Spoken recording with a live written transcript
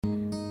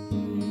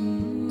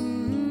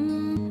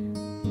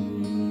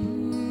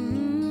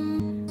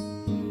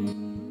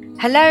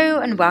Hello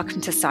and welcome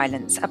to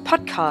Silence, a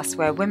podcast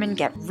where women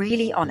get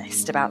really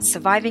honest about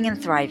surviving and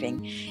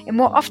thriving in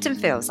what often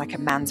feels like a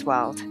man's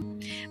world.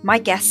 My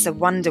guests are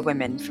wonder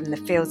women from the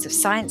fields of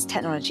science,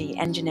 technology,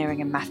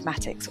 engineering and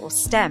mathematics, or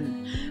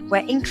STEM,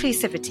 where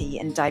inclusivity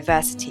and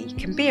diversity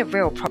can be a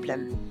real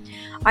problem.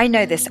 I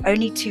know this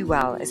only too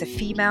well as a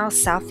female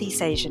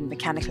Southeast Asian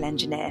mechanical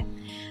engineer,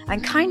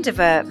 and kind of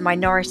a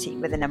minority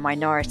within a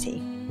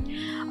minority.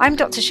 I'm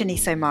Dr.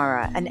 Shanice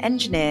O'Mara, an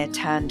engineer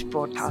turned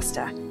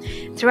broadcaster.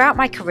 Throughout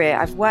my career,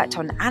 I've worked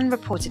on and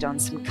reported on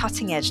some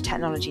cutting-edge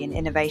technology and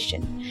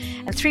innovation.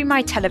 And through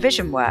my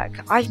television work,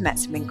 I've met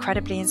some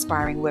incredibly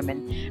inspiring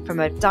women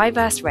from a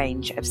diverse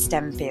range of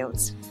STEM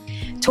fields.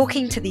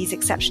 Talking to these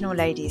exceptional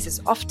ladies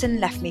has often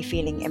left me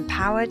feeling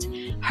empowered,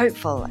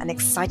 hopeful, and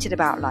excited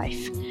about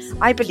life.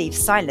 I believe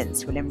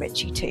silence will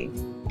enrich you too.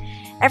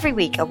 Every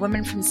week, a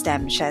woman from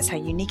STEM shares her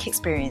unique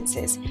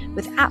experiences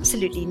with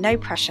absolutely no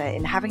pressure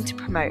in having to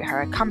promote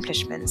her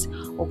accomplishments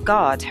or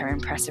guard her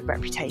impressive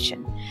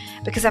reputation.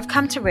 Because I've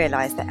come to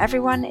realise that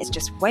everyone is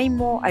just way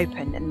more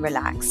open and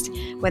relaxed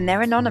when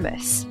they're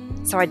anonymous.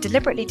 So I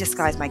deliberately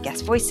disguise my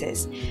guest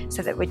voices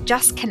so that we're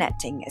just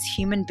connecting as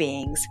human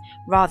beings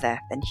rather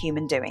than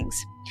human doings.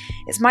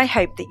 It's my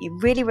hope that you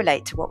really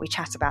relate to what we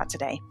chat about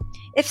today.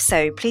 If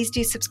so, please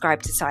do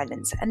subscribe to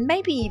Silence and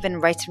maybe even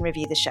rate and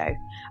review the show.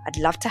 I'd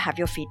love to have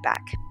your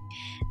feedback.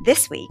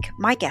 This week,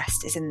 my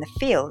guest is in the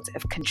field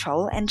of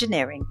control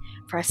engineering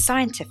for a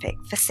scientific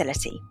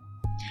facility.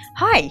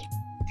 Hi.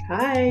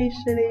 Hi,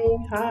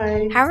 Shani.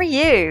 Hi. How are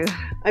you?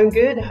 I'm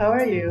good. How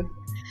are you?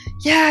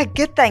 Yeah,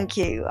 good, thank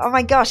you. Oh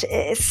my gosh,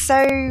 it is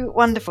so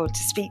wonderful to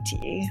speak to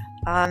you.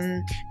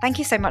 Thank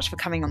you so much for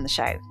coming on the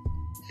show.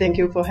 Thank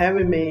you for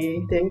having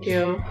me. Thank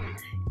you.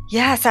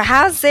 Yeah, so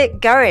how's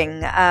it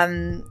going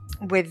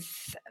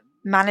with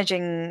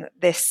managing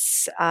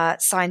this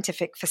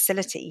scientific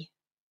facility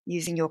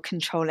using your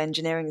control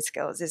engineering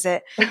skills? Is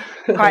it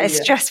quite a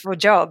stressful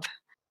job?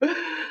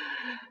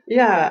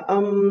 Yeah,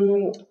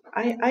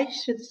 I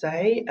should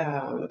say,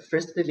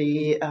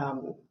 firstly,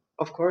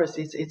 of course,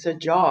 it's a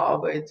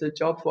job. It's a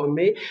job for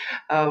me,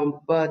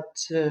 but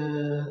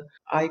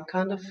I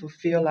kind of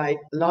feel like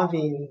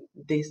loving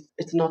this.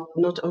 It's not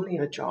only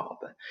a job.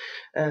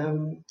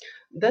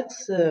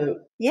 That's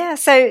Yeah.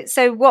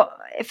 So what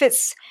if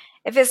it's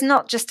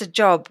not just a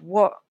job?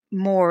 What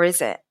more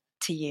is it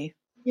to you?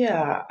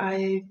 Yeah,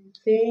 I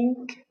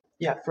think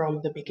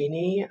from the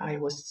beginning I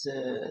was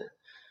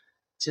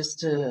just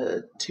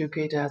took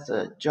it as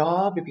a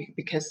job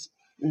because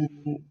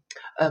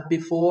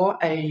before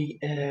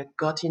I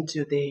got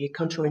into the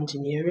control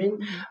engineering,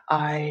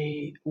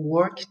 I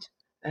worked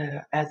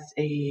as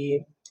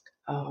a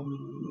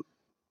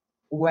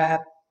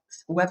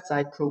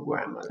website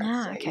programmer,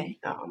 let's say. Okay.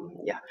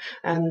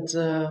 And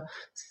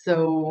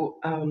so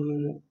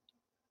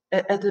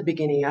at the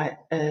beginning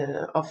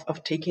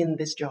of taking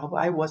this job,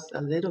 I was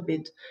a little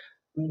bit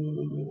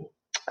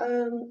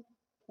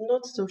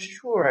not so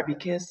sure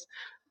because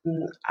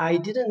I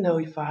didn't know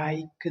if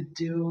I could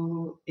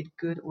do it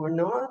good or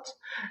not.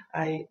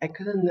 I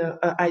couldn't know.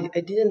 I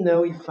didn't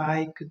know if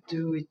I could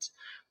do it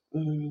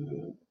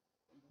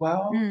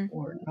well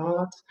or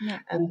not. Yeah.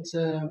 And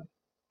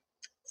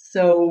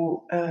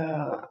so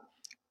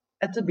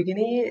at the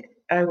beginning,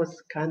 I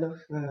was kind of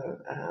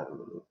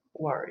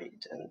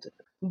worried,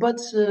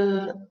 but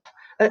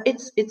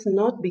it's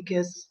not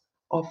because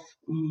of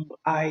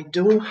I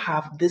don't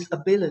have this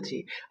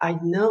ability. I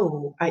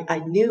knew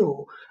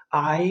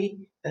I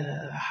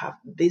have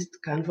this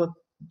kind of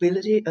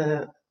ability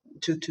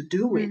to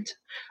do it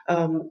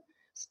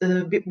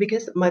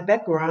because my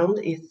background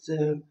is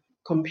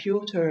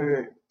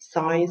computer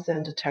science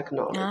and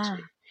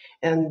technology.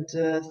 And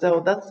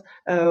so that's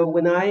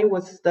when I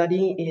was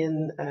studying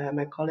in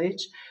my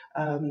college.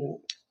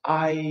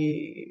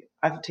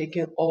 I've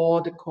taken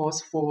all the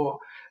course for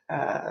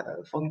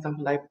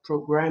example, like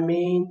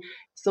programming.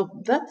 So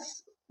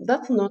that's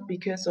not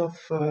because of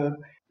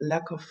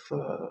lack of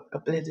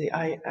ability.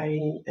 I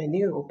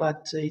knew,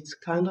 but it's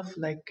kind of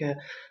like a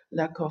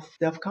lack of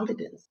self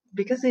confidence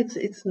because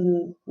it's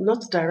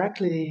not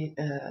directly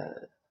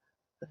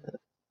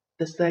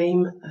the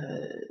same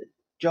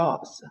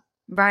jobs.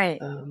 Right.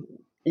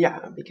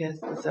 Because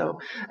so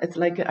it's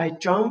like I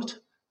jumped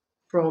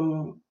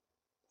from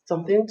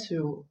something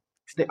to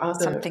the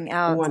other something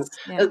else. one.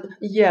 Yeah.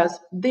 Yes,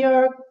 they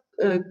are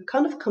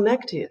kind of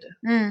connected,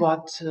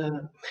 but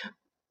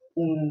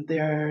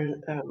they're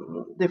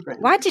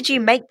different. Why did you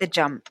make the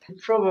jump?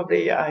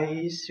 Probably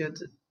I should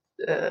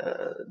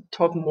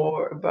talk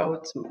more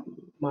about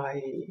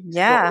my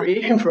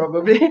story.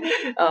 Probably,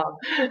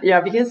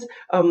 because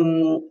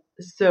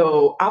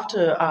so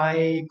after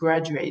I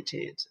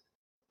graduated.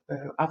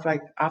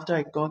 After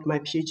I got my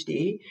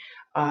PhD,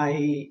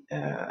 I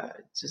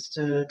just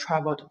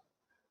traveled.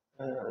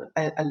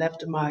 I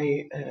left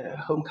my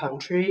home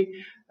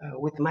country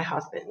with my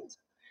husband.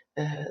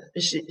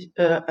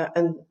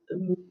 And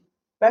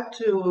back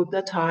to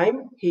that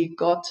time, he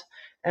got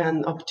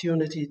an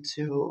opportunity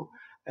to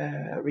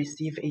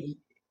receive a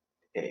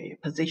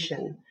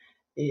position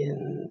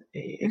in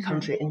a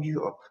country in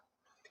Europe.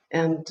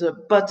 and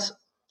but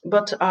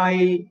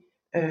I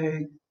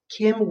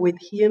came with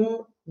him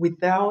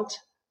without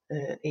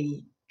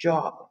a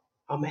job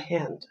on my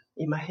hand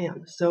in my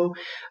hand. So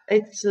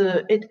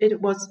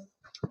it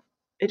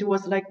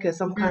was like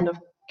some kind of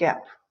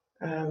gap,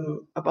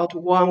 about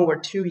 1 or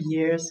 2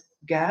 years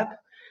gap.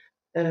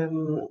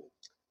 Um,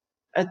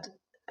 at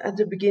at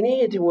the beginning,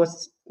 it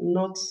was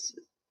not.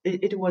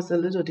 It was a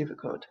little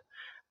difficult,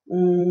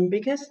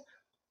 because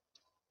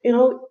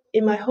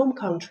in my home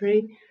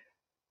country,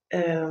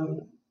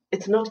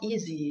 it's not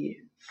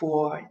easy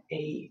for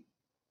a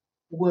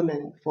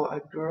woman, for a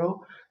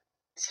girl,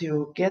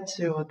 to get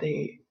to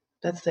the,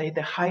 let's say,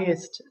 the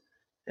highest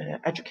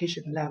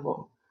education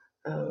level,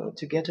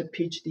 to get a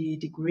PhD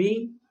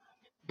degree.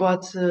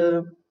 But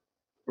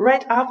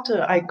right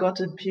after I got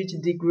a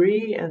PhD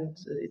degree, and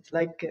it's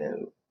like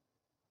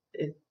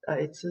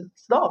it's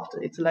stopped.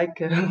 It's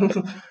like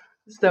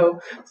so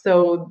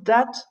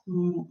that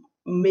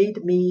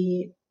made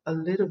me a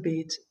little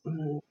bit,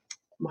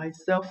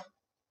 myself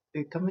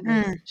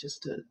confidence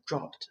just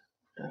dropped,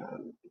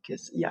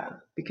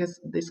 because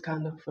this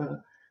kind of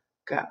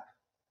gap.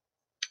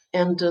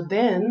 And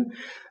then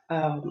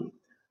um,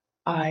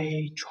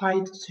 I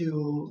tried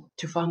to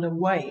find a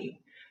way.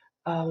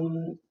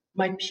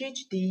 My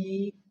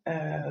PhD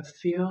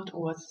field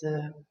was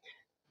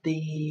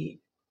the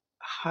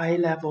high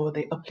level,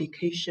 the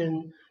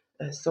application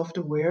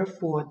software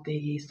for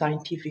the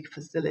scientific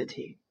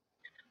facility.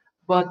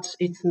 But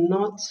it's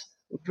not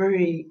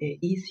very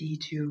easy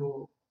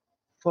to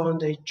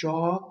find a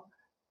job,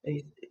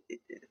 a,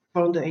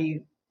 found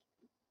a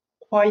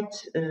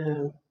quite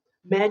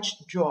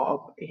matched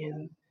job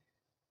in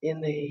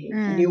a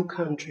new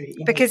country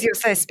Because you're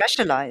so immediately.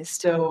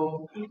 specialized.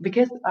 So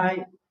because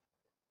I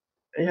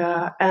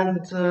yeah, and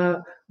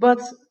but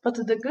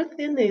the good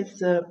thing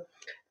is,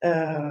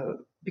 uh,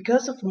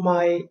 because of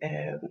my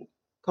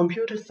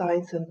computer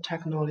science and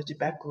technology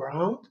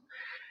background,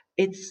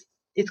 it's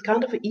it's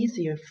kind of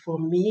easier for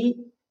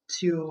me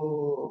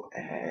to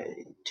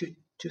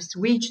to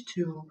switch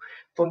to,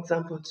 for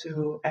example,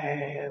 to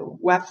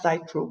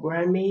website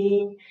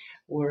programming,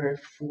 or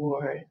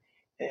for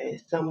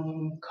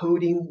some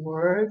coding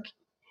work.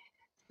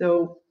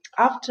 So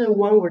after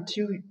 1 or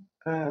 2,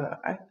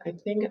 I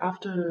think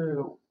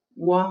after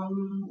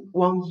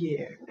one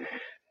year,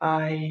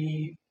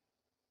 I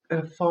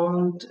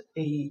found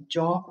a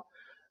job,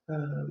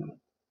 um,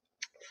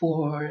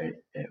 for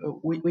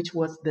which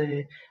was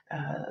the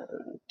uh,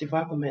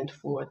 development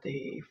for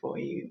a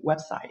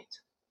website.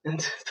 And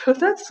so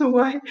that's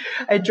why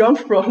I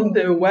jumped from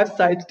the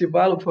website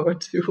developer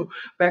to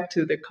back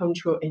to the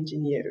control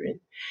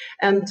engineering.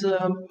 And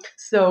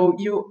so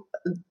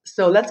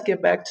let's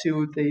get back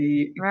to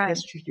the Right.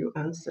 question you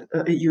answered.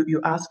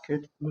 You asked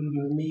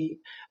me,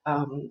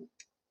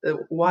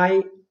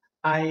 why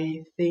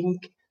I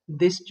think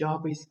this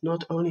job is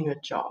not only a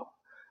job.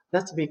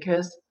 That's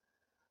because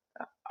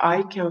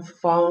I can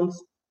find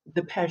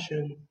the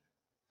passion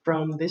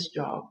from this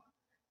job.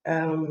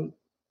 Um,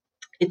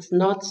 it's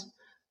not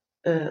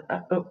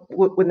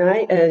when I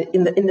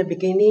in the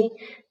beginning,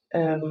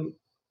 um,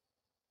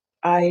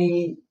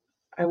 I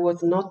I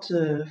was not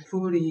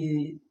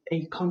fully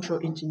a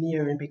control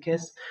engineer,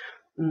 because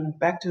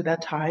back to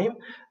that time,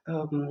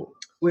 um,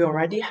 we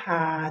already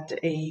had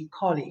a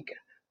colleague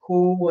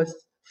who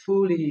was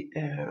fully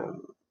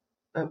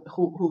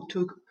who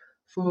took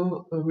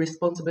full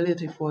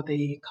responsibility for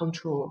the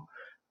control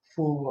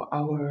for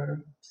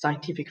our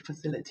scientific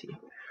facility.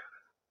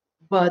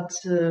 But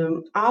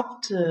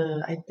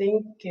I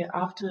think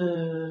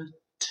after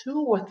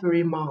 2 or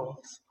 3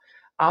 months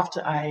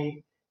after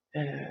I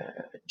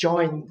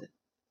joined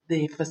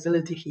the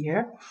facility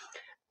here,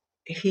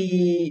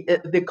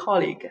 the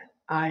colleague,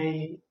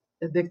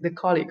 the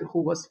colleague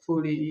who was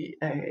fully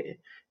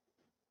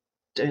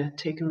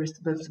taking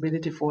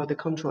responsibility for the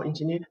control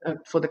engineer,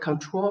 for the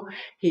control,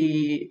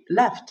 he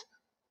left,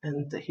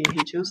 and he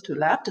chose to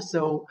left.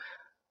 So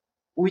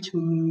which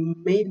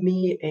made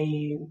me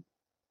a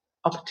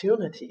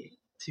opportunity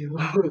to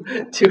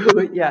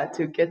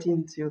to get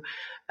into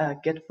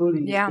get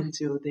fully Yeah.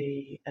 into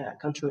the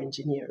control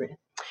engineering.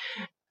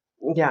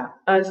 Yeah,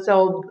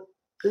 so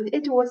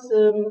it was,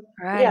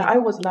 yeah, Right. I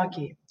was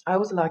lucky. I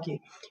was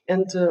lucky,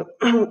 and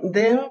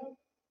then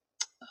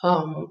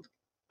um,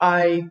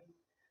 I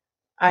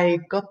I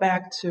got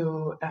back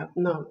to,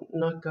 no,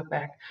 not got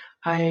back.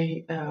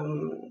 I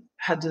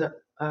had the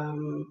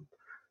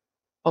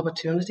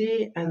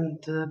opportunity,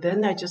 and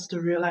then I just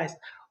realized,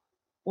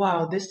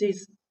 wow, this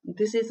is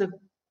a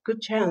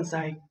good chance.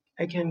 I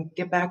can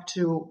get back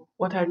to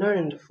what I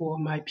learned for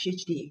my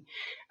PhD.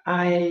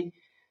 I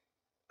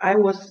I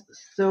was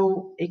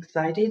so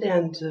excited,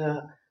 and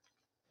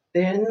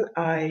then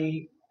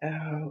I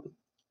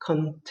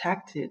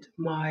contacted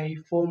my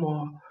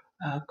former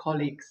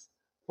colleagues,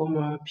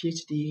 former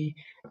PhD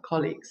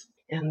colleagues,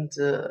 and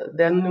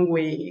then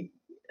we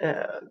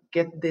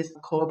get this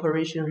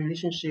cooperation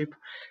relationship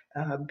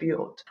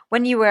built.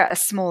 When you were a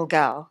small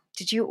girl,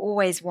 did you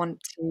always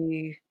want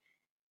to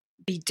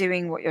be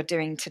doing what you're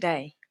doing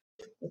today?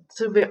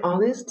 To be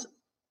honest,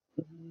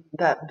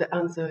 that the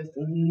answer is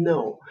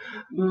no.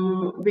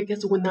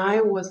 Because when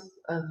I was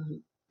a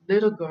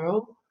little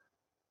girl,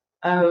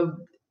 uh,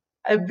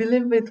 I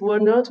believe it or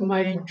not,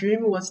 my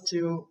dream was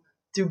to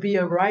be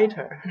a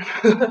writer.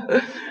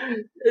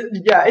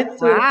 Yeah, it's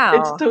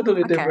Wow.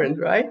 totally Okay. different,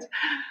 right?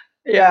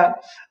 Yeah.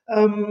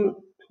 Um,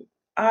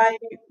 I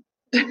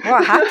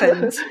What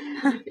happened?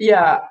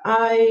 yeah,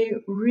 I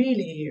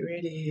really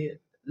really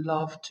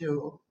love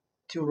to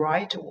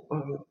write.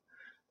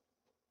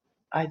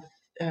 I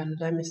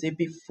Let me say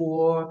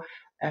before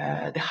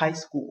the high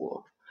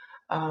school.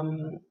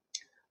 Um,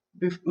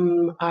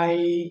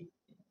 I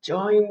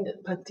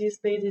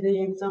participated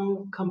in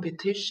some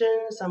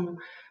competition,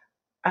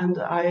 and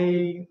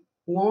I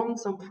won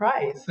some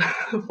prize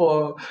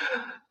for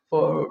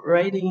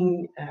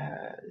writing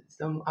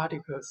some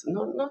articles.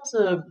 Not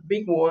a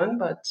big one,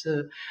 but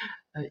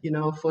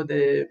for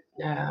the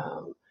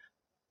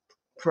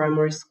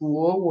primary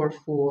school or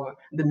for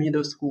the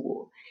middle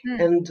school. Hmm.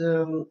 And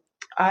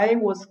I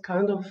was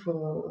kind of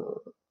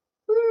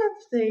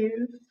let's say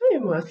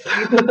famous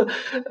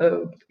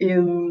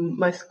in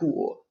my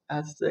school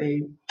as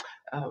a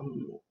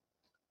um,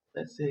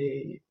 let's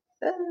say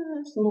a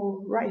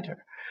small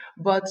writer.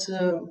 But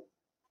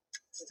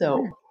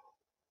Hmm. so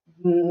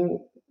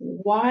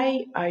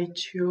why I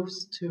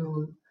chose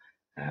to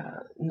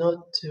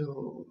not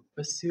to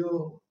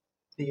pursue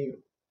the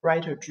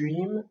writer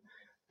dream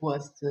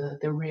was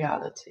the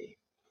reality.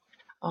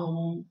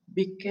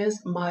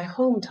 Because my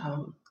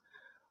hometown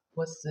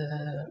was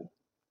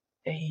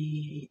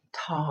a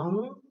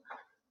town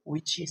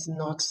which is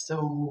not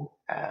so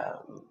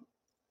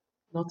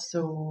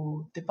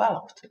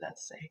developed,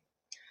 let's say,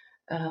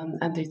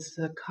 and it's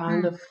kind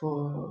Hmm. of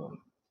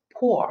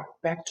poor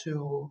back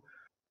to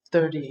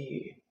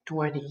 30,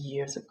 20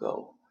 years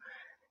ago.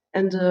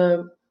 And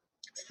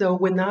so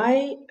when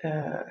I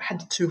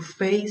had to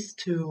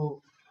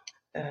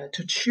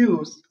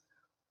choose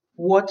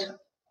what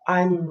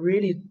I'm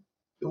really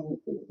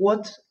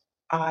what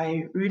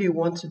I really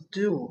want to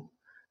do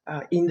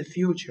in the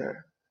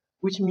future,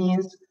 which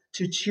means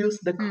to choose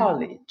the Hmm.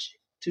 college,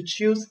 to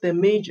choose the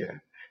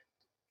major.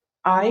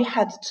 I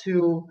had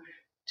to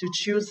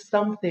choose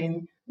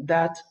something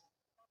that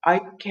I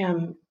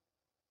can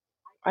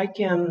I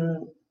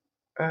can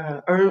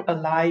earn a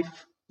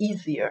life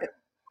easier.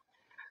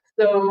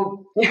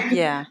 So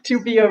Yeah. to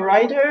be a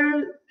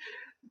writer,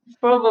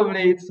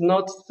 probably it's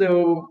not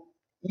so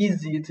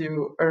easy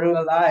to earn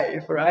a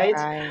life, right?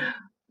 Right.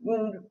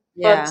 Mm,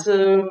 Yeah. But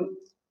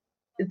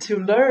to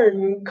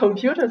learn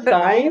computer But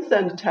science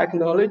and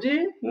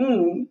technology,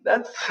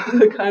 that's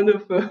kind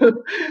of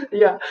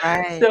yeah.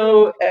 right.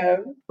 So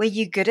Were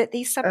you good at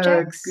these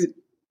subjects, good.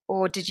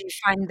 or did you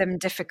find them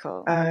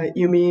difficult?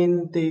 You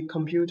mean the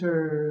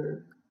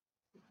computer?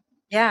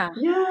 Yeah.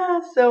 Yeah.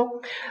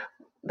 So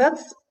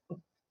that's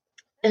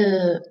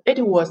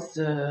it was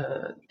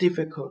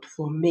difficult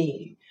for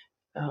me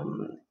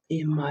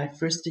in my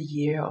first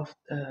year of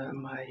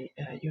my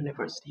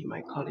university,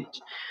 my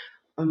college,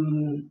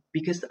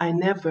 because I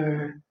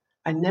never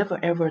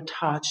ever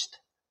touched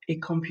a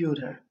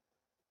computer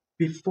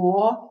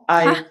before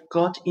I Huh.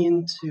 got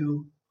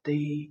into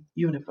the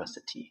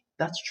university.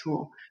 That's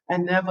true. I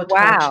never touched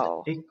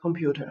Wow. a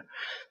computer,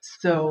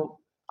 so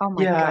Oh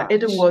my yeah, gosh.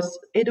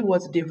 it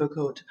was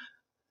difficult,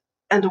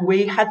 and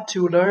we had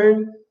to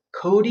learn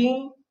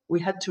coding. We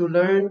had to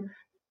learn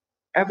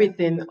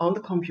everything on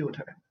the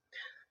computer.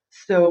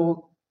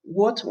 So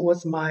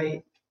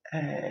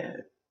uh,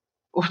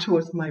 what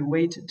was my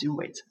way to do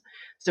it?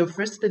 So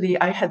firstly,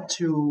 I had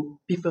to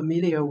be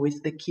familiar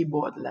with the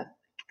keyboard.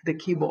 The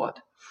keyboard.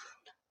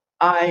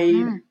 I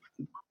Mm.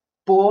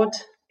 bought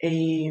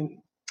a.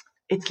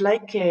 It's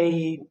like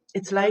a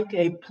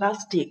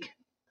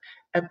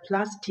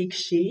plastic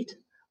sheet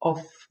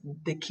of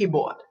the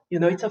keyboard. You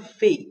know, it's a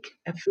fake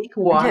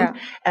one, Yeah.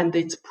 and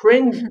it's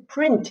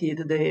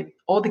printed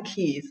all the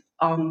keys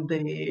on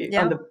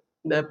Yeah.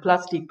 the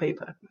plastic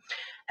paper.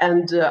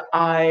 And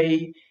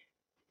I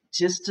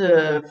just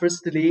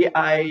firstly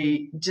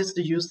I just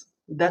use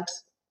that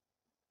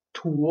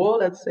tool,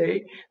 let's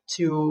say,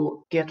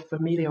 to get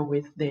familiar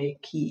with the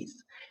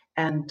keys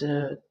and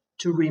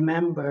to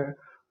remember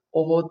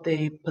all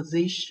the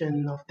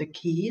position of the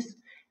keys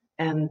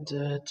and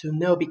to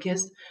know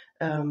because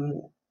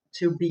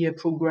to be a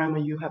programmer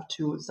you have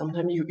to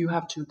sometimes you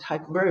have to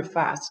type very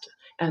fast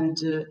and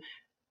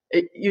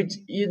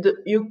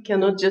you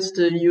cannot just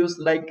use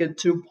like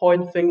 2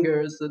 point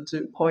fingers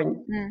to point.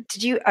 Mm.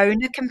 Did you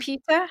own a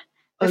computer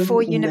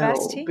before No,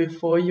 university?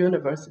 before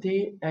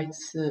university,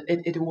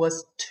 it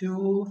was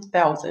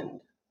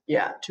 2000.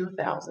 Yeah,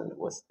 2000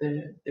 was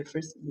the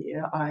first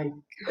year I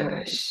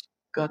Gosh.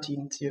 got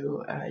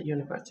into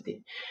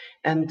university,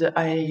 and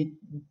I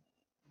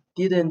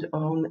didn't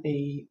own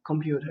a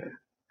computer.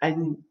 I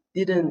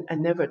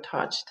never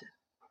touched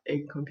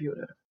a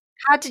computer.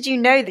 How did you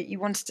know that you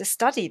wanted to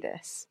study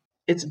this?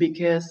 It's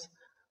because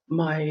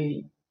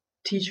my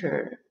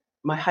teacher,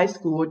 my high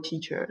school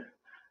teacher,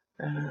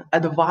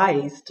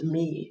 advised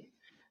me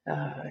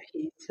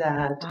He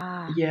said,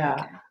 Ah, "Yeah,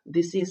 okay.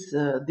 this is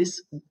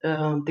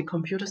the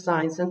computer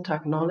science and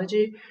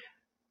technology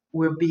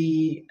will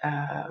be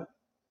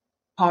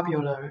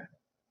popular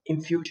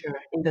in future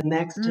in the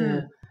next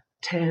Mm,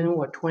 10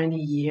 or 20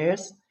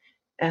 years,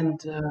 and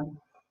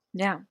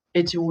yeah.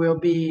 it will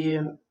be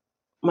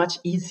much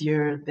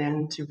easier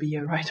than to be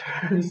a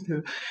writer."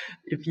 So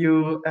if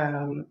you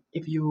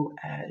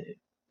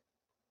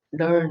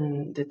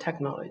learn the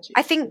technology.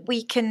 I think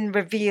we can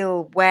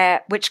reveal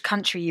which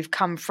country you've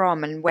come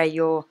from and where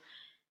you're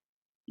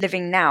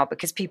living now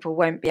because people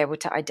won't be able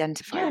to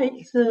identify Yeah,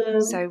 you.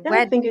 So yeah, I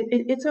where think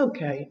it's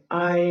okay.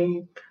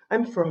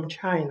 I'm from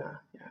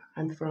China. Yeah,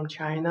 I'm from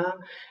China,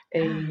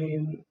 ah,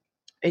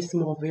 a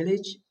small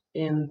village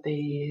in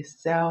the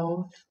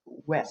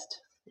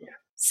southwest. Yeah,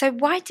 so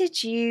why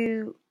did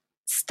you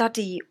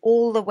study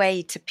all the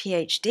way to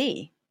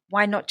PhD?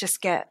 Why not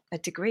just get a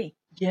degree?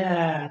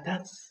 yeah,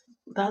 that's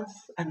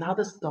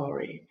another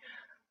story.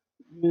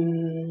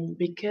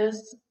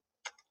 Because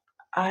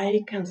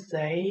I can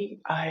say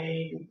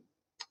I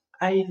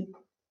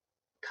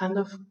kind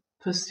of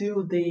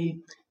pursue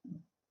the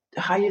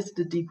highest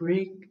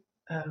degree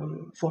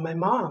for my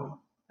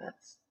mom.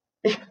 That's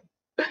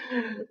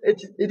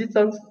it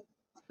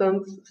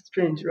sounds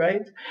strange,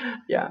 right?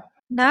 Yeah.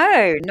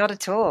 No, not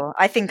at all.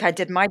 I think I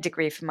did my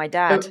degree for my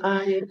dad.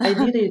 I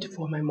did it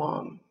for my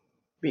mom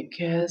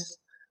because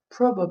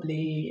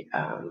probably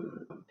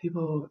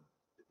people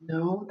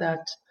know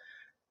that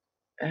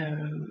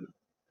um,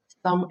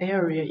 some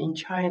area in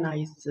China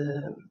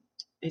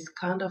is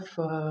kind of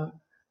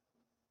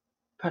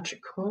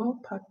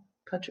patriarchal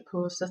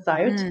patriarchal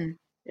society. Mm,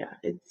 Yeah,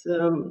 it's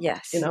you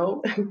yes.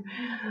 know,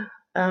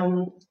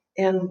 um,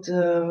 and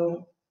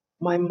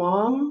my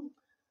mom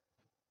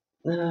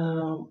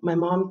my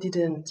mom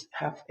didn't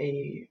have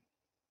a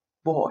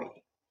boy.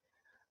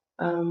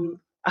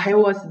 I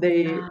was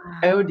the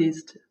Ah,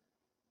 eldest,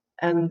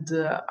 and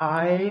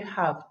I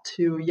have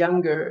two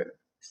younger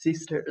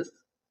sisters.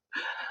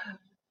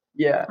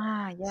 Yeah,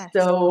 yes.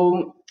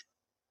 so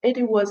it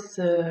was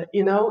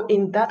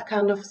in that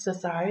kind of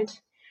society,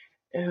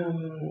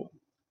 um,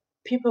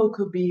 people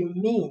could be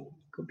mean,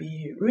 could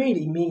be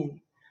really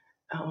mean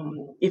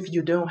if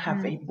you don't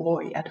have Mm, a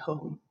boy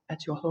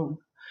at your home.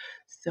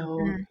 So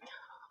mm,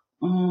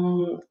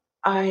 um,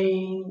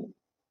 I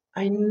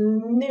I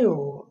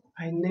knew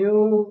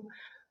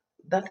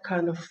that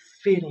kind of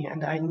feeling,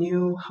 and I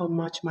knew how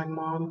much my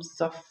mom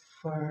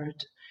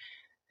suffered,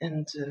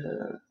 and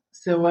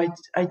so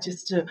I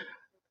just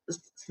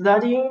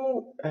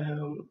studying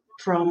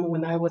from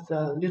when I was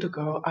a little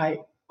girl, I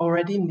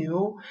already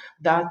knew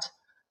that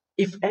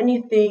if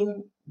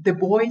anything the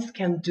boys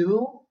can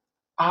do,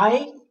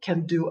 I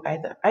can do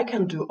either. I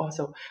can do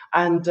also,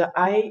 and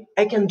I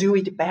can do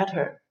it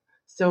better.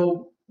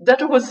 So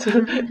that was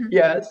mm.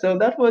 yeah. So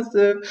that was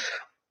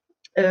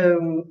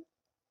um,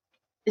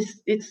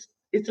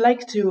 it's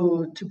like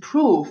to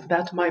prove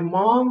that my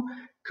mom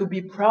could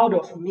be proud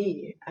of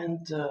me,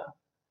 and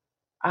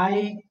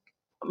I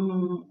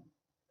um,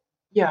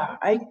 yeah,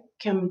 I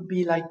can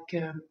be like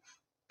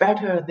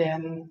better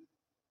than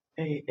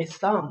a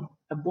son,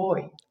 a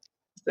boy.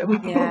 So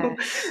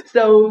Yes.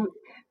 so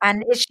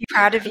And is she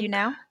proud of you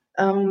now?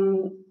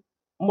 um,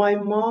 my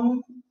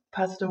mom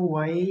passed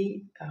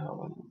away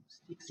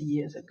 6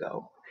 years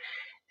ago,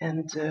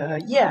 and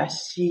yeah,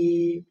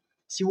 she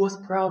was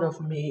proud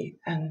of me,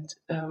 and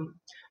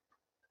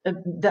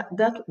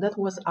that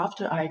was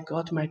after I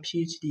got my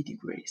PhD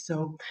degree.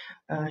 So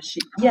Oh, she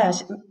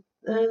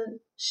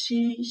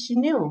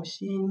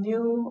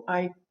knew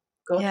I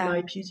got yeah.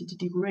 my PhD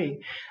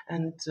degree,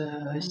 and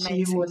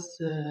Amazing.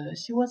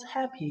 she was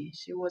happy.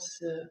 She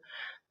was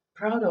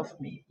proud of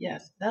me.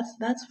 Yes,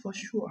 that's for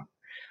sure.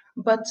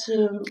 But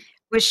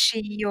Was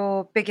she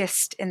your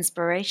biggest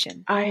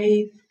inspiration?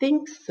 I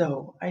think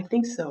so. I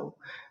think so.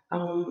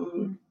 Um,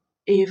 Mm.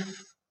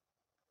 if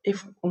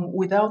if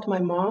without my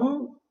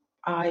mom,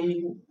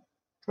 I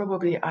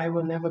probably I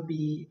will never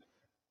be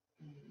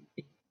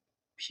a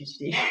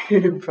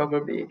PhD.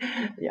 Probably,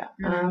 yeah.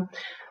 Mm.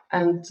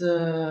 And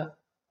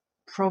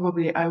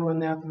probably I will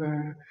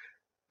never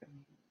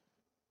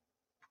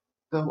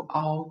go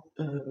out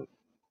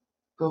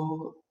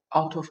go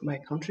out of my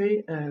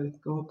country and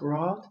go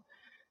abroad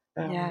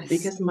Yes.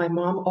 because my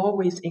mom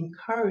always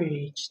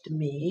encouraged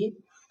me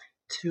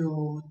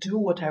to do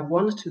what I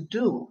want to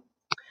do.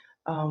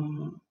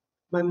 Um,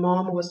 my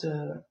mom was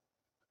a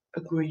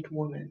great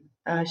woman.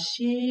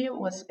 She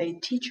was a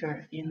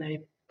teacher in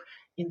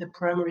the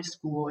primary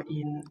school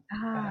in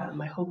Ah,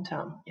 my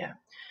hometown. Yeah,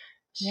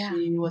 yeah.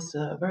 she was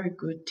a very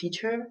good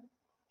teacher,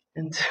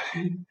 and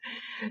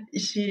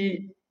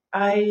she,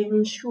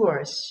 I'm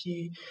sure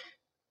she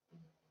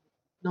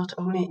not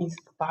only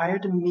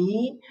inspired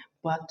me,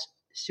 but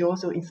she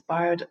also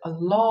inspired a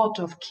lot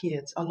of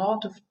kids, a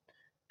lot of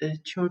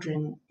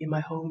children in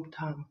my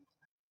hometown.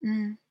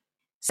 Mm.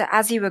 So,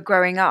 as you were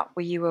growing up,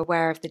 were you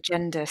aware of the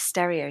gender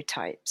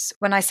stereotypes?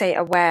 When I say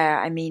aware,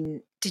 I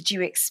mean, did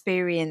you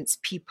experience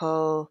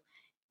people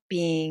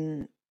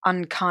being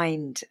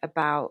unkind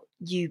about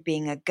you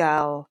being a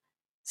girl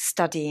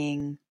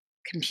studying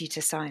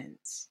computer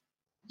science?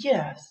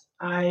 Yes,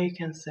 I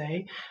can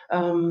say.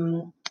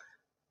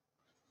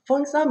 For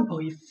example,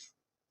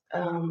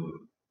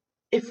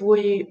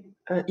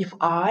 if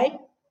I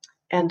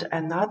and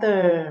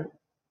another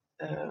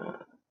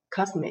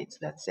classmates,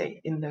 let's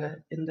say in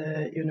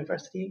the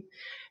university,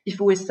 if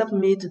we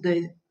submit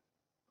the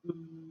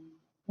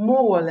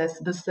more or less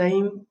the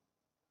same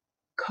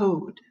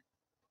code,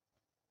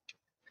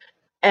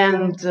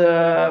 and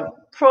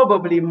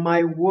probably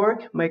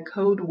my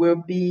code will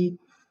be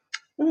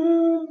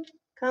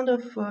kind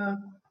of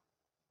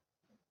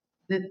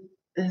that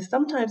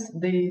sometimes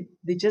they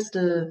just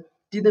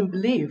didn't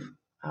believe.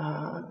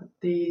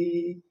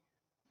 They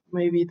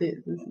maybe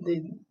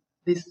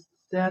they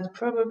said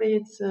probably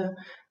it's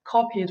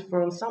copied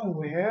from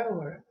somewhere,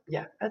 or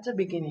yeah, at the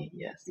beginning,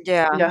 yes,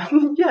 Yeah. yeah.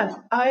 Yes,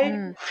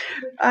 Mm.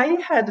 I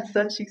had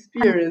such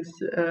And, experience.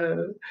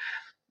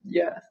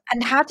 Yes.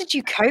 and how did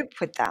you cope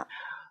with that?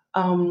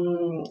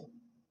 um,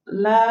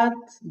 Let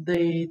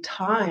the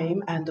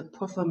time and the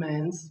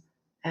performance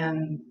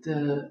and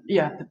the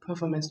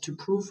performance to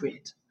prove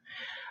it.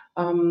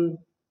 Um,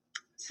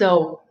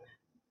 so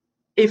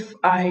if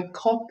I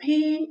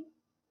copy,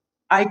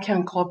 I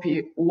can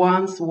copy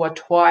once or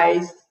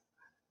twice.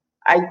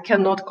 I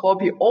cannot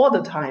copy all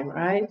the time,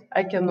 right?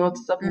 I cannot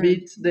Mm.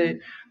 submit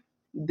the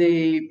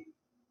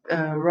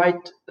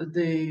write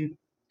the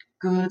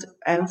good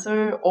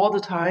answer all the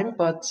time.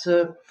 But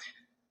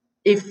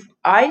if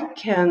I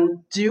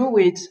can do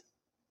it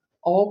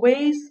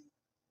always,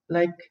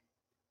 like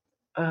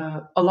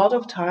a lot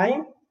of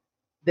time,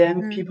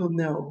 then Mm. people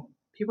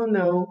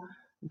know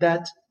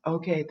that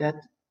okay, that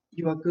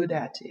you are good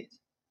at it.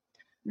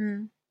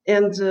 Mm.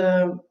 And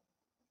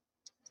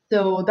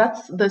so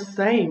that's the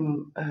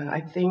same,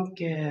 I think,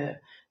 in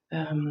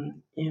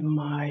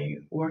my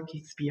work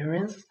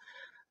experience.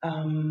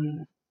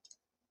 Um,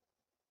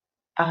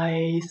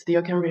 I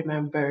still can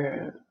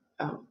remember,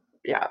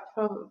 yeah,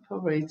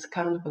 probably it's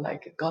kind of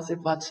like a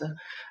gossip, but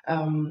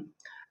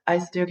I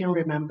still can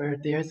remember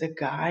there's a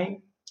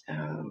guy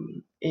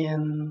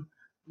in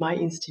my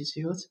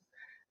institute,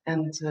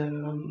 and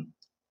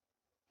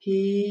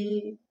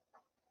he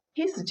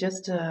he's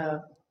just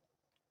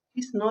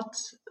he's not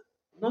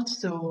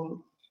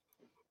so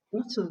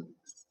not so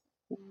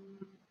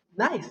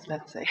nice,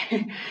 let's say.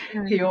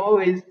 Mm. He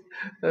always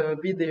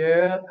be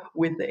there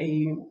with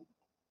a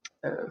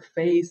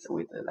face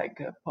with like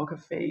a poker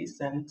face,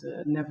 and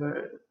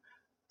never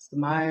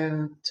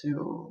smile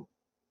to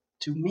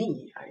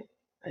me.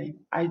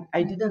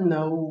 I didn't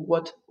know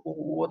what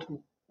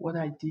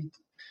I did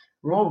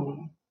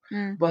wrong,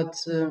 Mm. but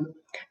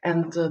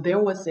and there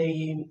was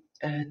a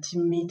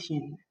team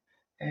meeting,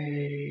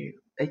 a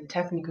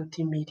technical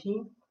team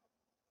meeting.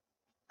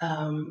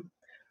 Um,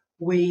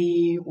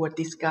 we were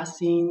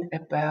discussing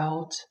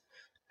about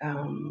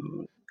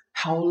um,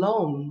 how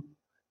long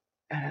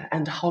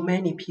and how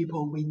many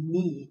people we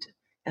need,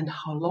 and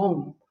how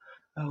long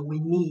we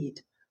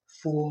need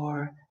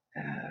for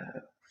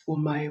for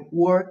my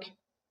work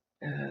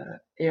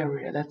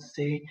area, let's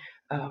say,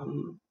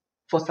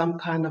 for some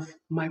kind of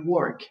my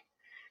work.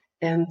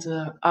 And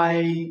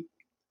I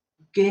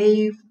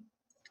gave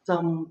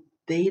some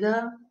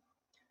data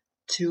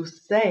to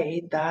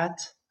say that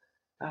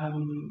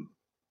um,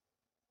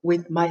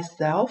 with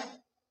myself,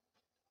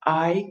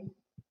 I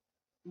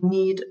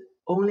need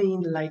only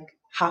like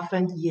half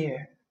a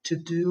year to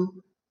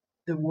do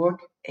the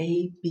work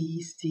A,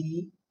 B,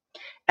 C.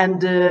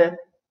 And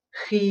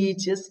he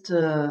just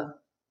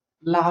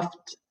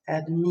laughed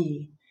at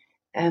me,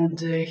 and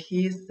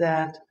he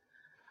said,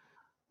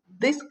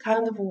 this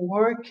kind of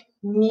work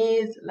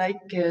needs like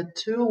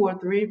two or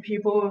three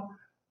people,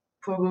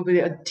 probably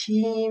a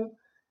team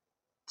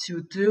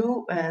to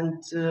do,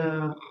 and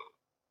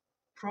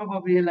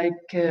probably like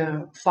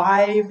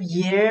 5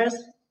 years.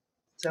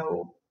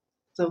 So,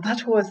 so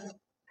that was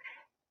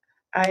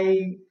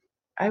I.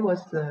 I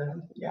was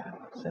yeah.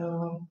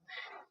 So,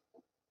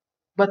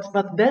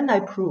 but then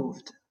I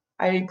proved.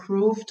 I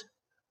proved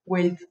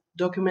with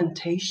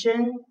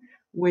documentation,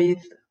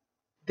 with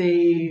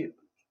the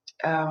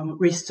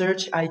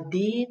research I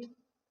did,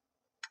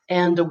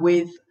 and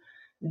with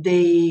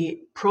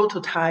the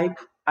prototype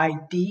I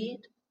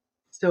did.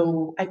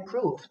 So I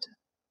proved.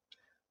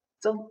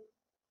 So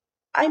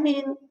I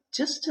mean,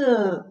 just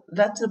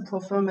that's the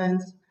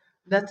performance,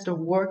 that's the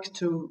work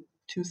to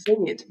say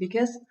it,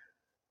 because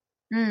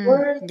Mm.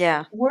 words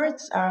Yeah.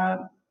 words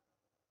are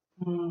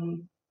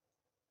mm,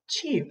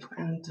 cheap,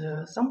 and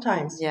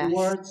sometimes Yes.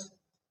 words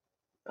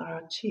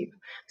are cheap.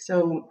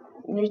 So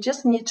you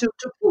just need to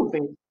prove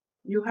it.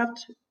 You have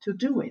to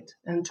do it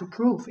and to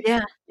prove it.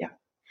 Yeah. Yeah.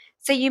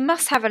 So you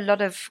must have a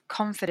lot of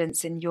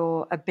confidence in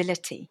your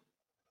ability.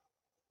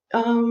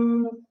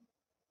 Um,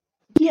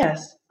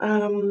 yes.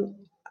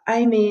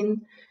 I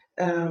mean,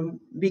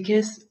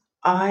 because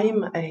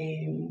I'm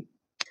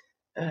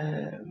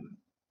um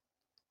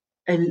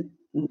a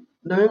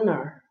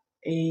learner,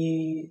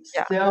 a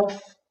Yeah.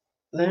 self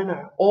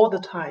learner all the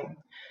time.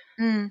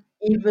 Mm.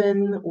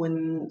 Even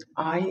when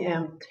I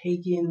am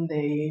taking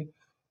the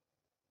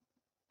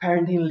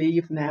parenting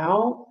leave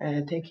now,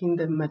 taking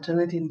the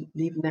maternity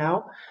leave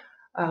now,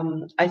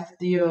 I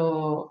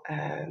still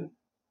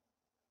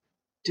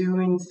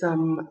doing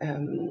some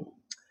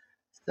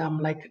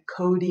like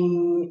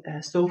coding,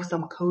 solve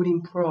some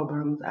coding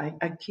problems.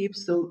 I keep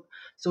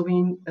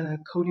solving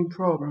coding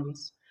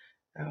problems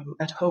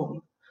at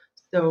home.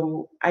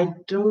 So I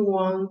don't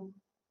want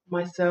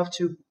myself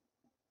to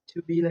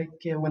be like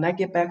when I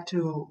get back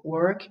to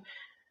work,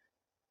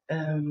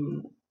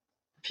 um,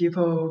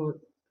 people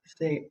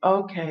say,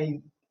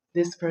 okay,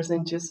 this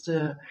person just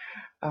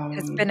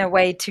Has been um,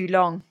 away too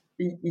long.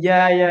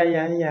 yeah,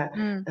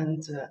 Mm.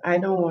 and I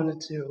don't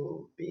want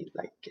to be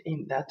like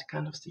in that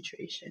kind of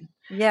situation.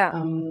 Yeah.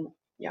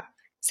 Yeah,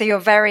 So you're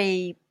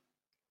very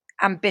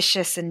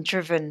ambitious and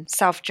driven,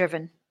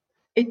 self-driven.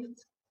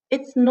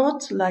 it's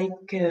not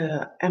like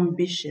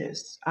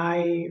ambitious.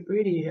 I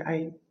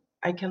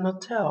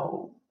cannot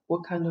tell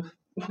what kind of.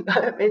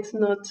 It's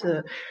not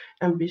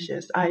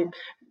ambitious.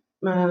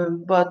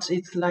 But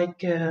it's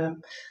like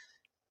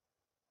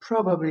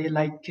probably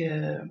like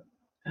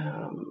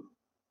um,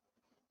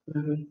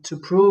 to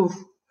prove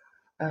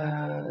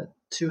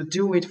to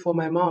do it for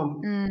my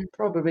mom. Mm.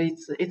 Probably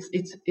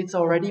it's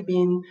already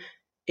been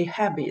a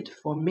habit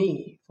for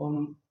me,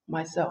 for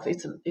myself.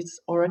 It's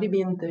already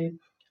been the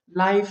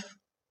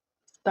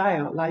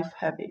lifestyle, life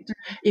habit.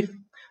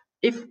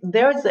 If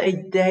there's a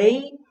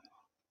day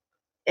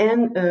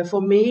and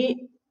for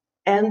me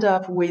end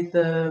up with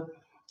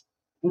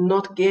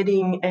not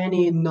getting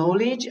any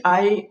knowledge,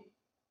 I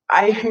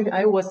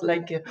was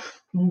like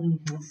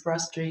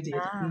frustrated.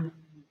 Ah,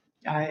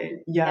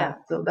 Yeah, yeah.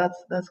 so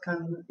that's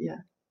kind of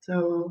yeah.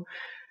 So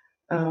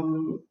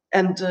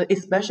and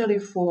especially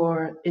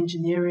for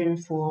engineering,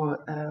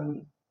 for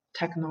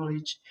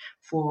technology,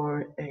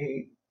 for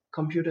a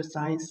computer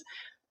science,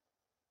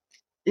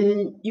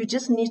 you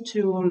just need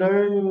to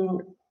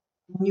learn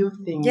new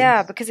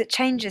Yeah, things. because it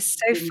changes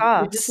so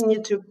You just fast.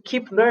 need to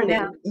keep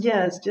Yeah. learning.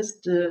 Yes,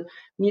 just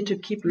need to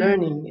keep Mm.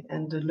 learning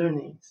and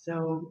learning.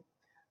 So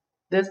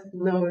there's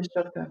no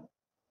shortcut.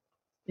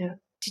 Yeah.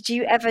 Did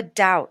you ever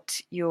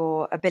doubt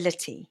your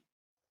ability?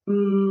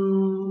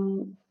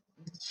 Mm,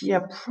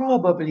 yeah,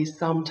 probably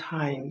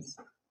sometimes.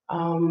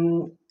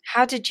 Um,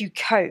 How did you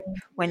cope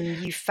when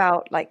you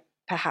felt like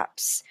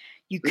perhaps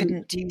you mm,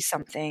 couldn't do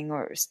something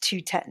or it was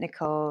too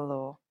technical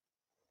or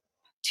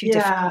too yeah,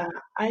 difficult?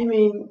 I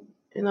mean,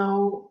 you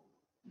know,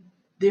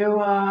 there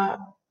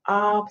are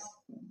ups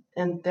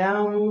and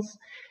downs,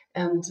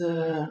 and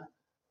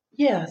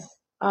yes.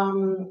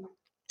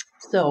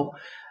 So,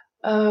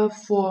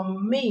 for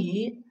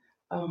me,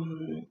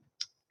 um,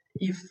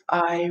 if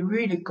I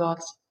really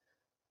got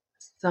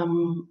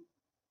some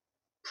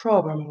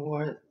problem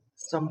or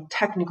some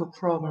technical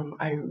problem,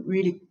 I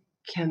really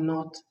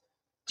cannot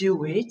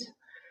do it.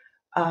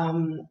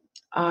 Um,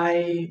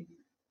 I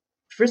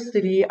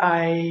firstly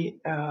I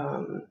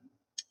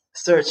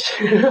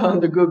search on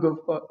the Google,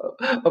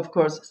 of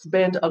course,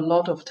 spend a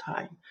lot of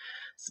time,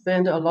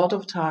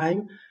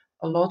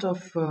 a lot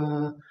of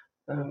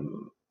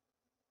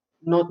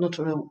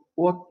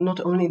not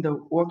only the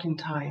working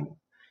time,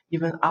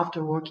 even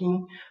after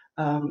working,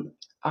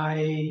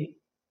 I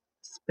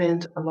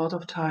spent a lot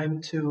of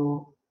time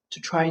to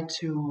try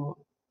to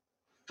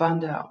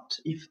find out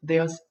if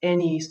there's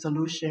any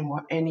solution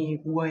or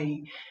any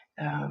way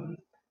um,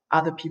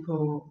 other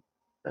people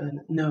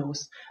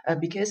knows.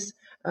 Because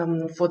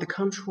for the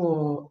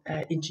control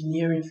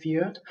engineering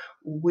field,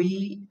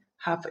 we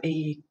have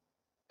a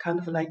kind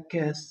of like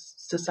a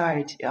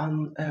society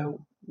on a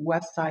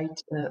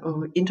website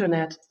or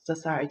internet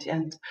society,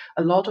 and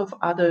a lot of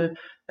other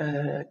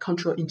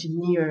control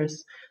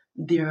engineers,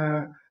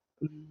 they're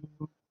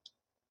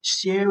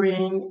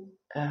sharing,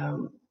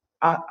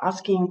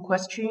 asking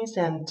questions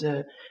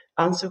and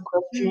answer Mm.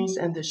 questions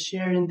and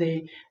sharing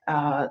the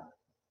uh,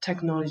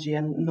 technology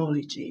and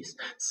knowledges.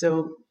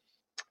 So,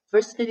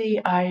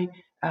 firstly, I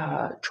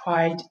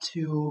tried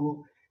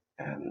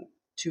um,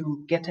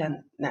 to get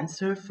an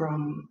answer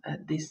from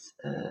this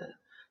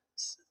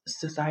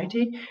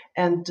society,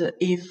 and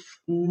if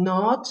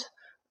not,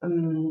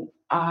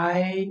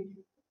 I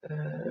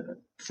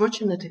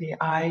fortunately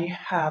I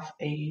have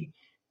a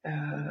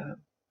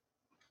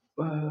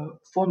uh,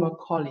 former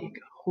colleague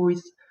who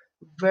is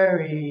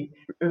very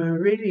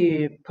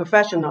really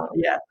professional,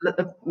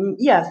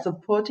 yeah,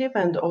 supportive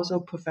and also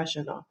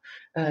professional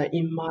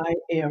in my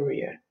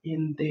area,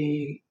 in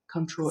the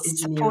control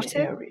engineering Supportive?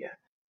 area.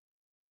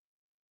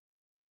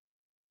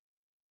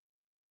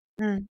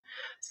 Mm.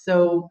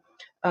 So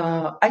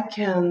I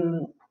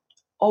can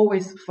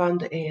always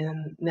find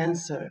an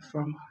answer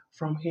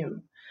from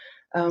him,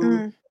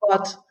 Mm.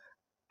 but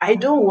I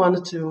don't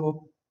want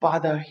to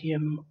bother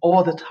him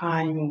all the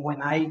time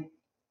when I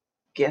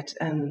get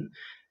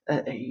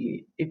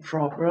a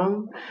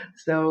problem.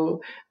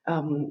 So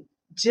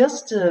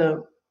just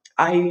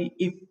I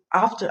if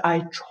after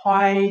I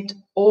tried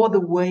all the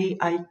way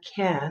I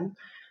can,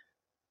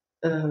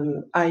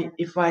 I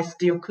if I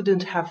still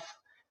couldn't have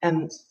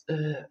an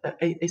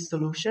a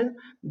solution,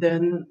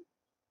 then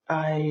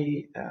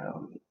I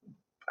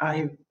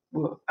I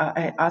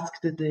I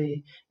asked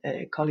the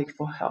colleague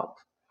for help,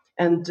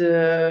 and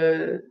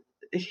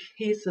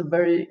he's a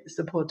very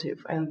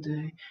supportive,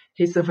 and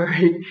he's a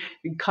very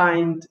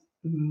kind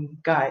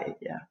guy.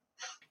 Yeah.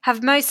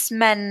 Have most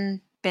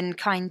men been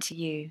kind to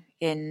you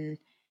in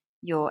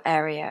your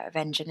area of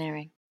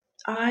engineering?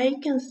 I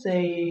can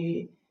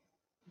say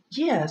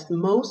yes.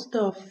 Most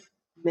of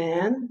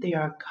men, they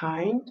are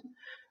kind,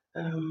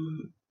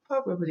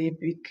 probably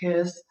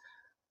because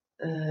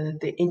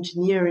the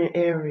engineering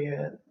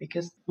area,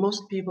 because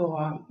most people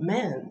are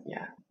men.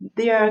 Yeah,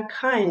 they are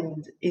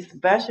kind,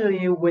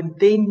 especially when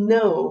they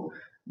know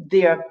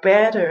they are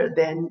better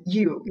than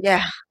you.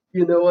 Yeah.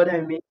 You know what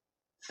I mean?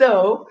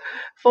 So,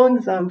 for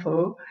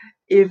example,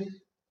 if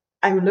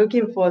I'm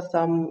looking for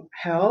some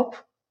help,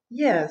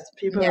 yes,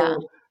 Yeah.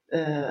 people,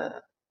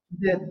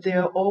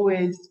 there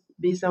always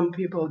be some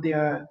people, they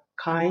are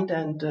kind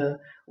and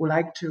would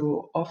like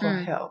to offer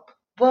Mm. help.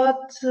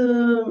 But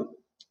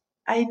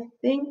I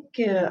think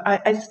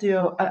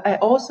I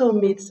also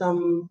meet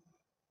some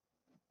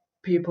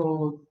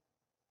people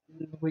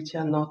which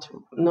are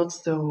not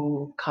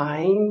so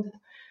kind,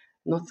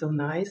 not so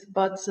nice.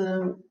 But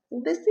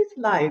this is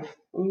life.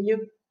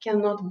 You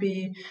cannot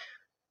be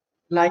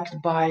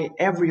liked by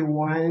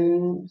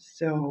everyone.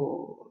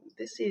 So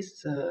this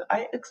is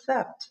I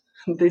accept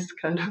this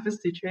kind of a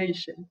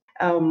situation.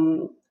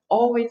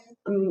 Always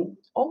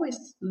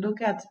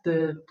look at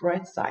the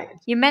bright side.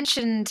 You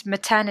mentioned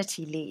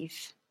maternity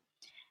leave.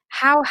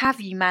 How have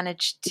you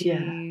managed Yeah,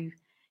 to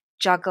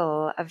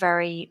juggle a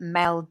very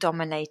male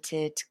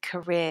dominated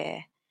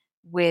career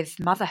with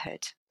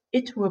motherhood?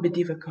 it will be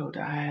difficult.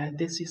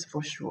 This is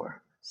for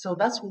sure. So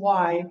that's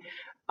why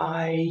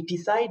I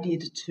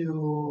decided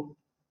to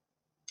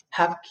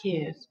have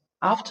kids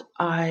after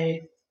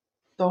I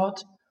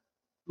thought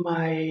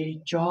my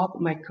job,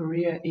 my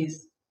career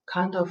is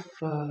kind of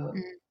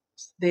Mm.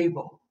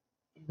 stable.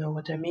 You know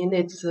what I mean?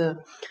 It's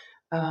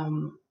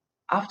um,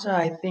 after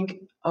I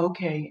think,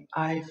 okay,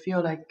 I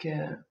feel like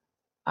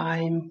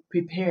I'm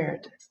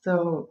prepared.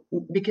 So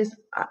because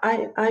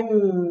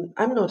I'm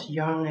not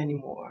young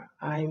anymore.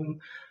 I'm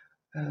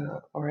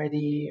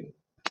already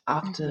Mhm.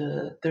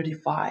 after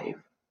 35.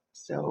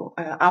 So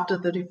after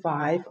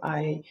 35,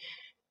 I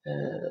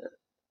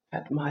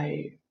had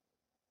my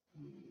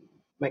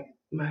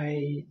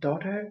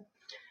daughter,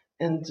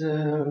 and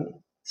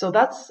so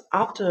that's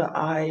after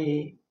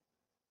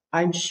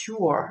I'm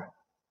sure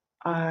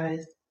I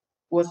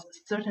was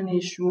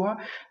certainly sure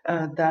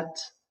that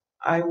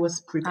I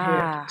was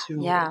prepared Ah, to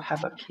yeah.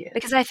 have a kid.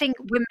 Because I think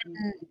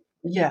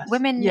Yes,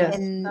 women yes,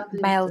 in that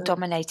is male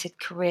dominated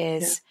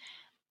yeah, careers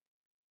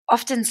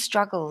often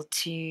struggle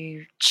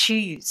to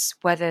choose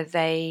whether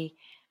they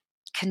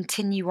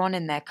continue on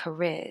in their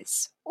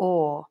careers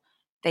or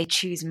they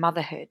choose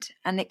motherhood.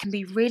 And it can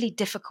be really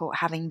difficult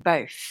having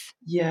both.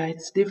 yeah.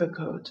 It's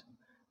difficult.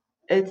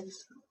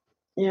 It's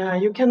yeah.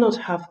 You cannot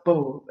have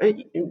both.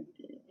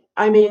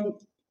 I mean,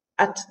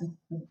 at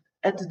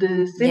at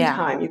the same Yeah.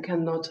 time, you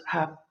cannot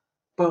have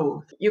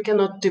both. You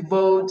cannot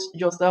devote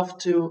yourself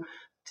to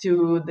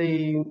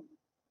the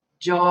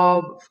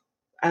job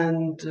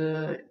and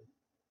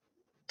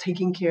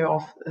taking care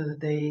of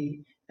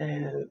the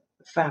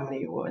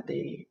family or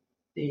the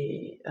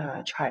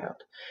child.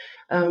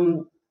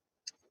 Um,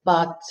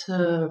 but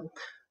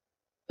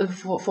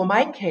for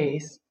my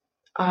case,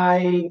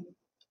 I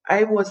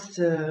I was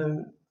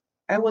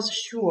I was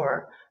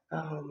sure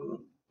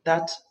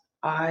that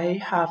I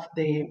have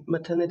the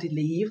maternity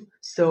leave,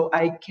 so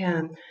I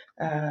can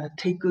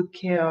take good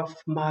care of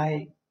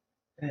my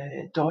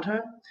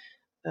daughter,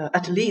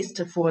 at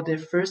least for the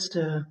first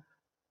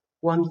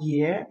 1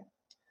 year,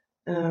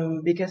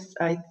 because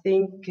I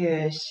think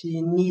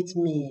she needs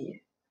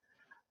me.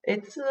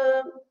 It's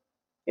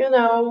you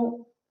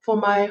know, for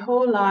my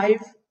whole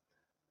life,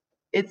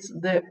 it's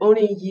the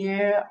only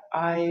year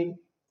I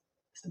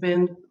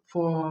spent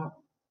for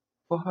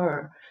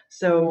her.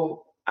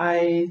 So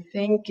I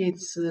think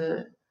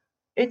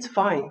it's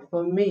fine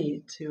for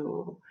me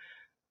to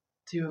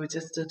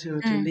just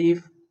to Mm.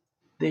 leave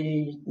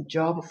the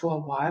job for a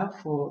while,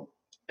 for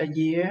a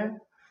year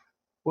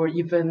or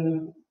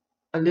even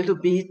a little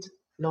bit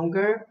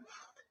longer,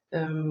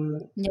 um,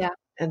 Yeah.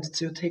 and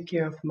to take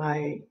care of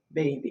my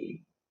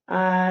baby.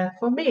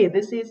 For me,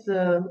 this is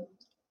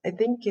I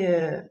think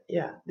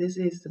yeah, this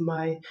is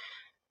my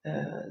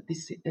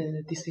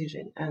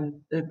decision.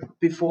 And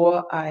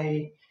before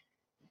I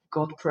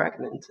got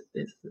pregnant,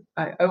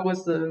 I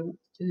was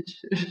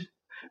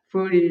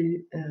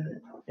fully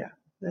yeah.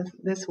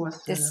 This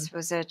was This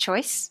was a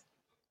choice,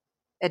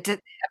 a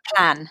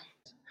plan.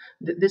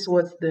 this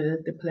was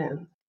the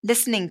plan.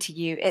 Listening to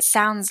you, it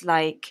sounds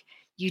like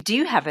you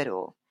do have it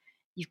all.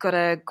 You've got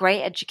a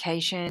great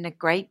education, a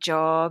great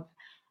job,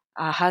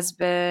 a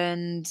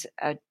husband,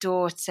 a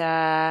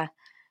daughter.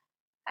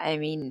 I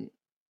mean,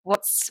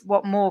 what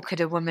more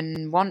could a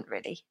woman want,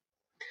 really?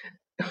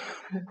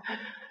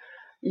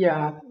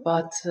 Yeah,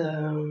 but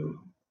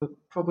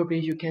probably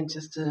you can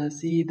just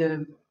see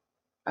the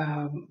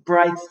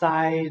bright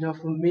side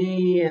of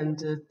me,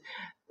 and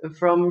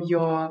from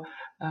your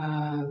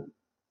uh,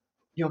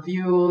 your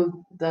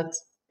view that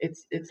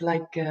it's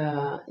like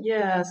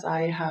yes,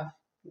 I have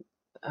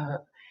uh,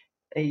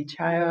 a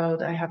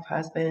child, I have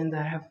husband,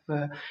 I have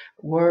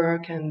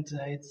work, and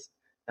it's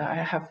I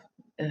have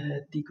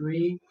a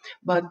degree,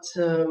 but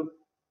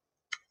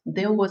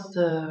there was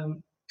a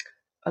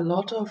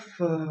lot of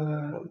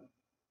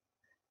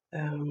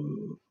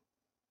um,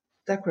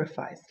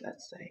 sacrifice,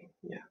 let's say,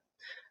 yeah.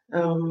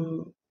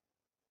 Um,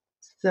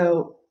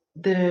 so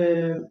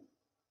the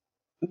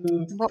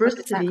What were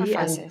the firstly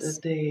and sacrifices?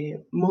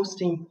 the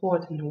most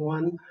important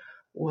one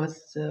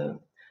was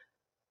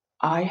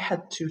I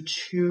had to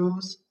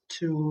choose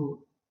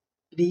to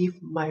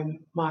leave my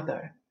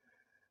mother.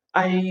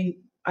 I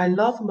I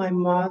love my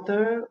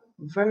mother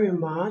very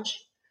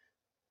much,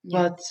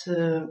 Yeah. but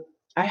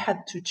I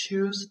had to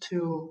choose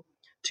to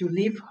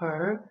leave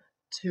her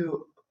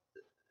to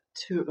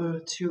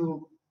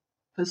to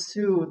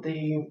pursue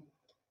the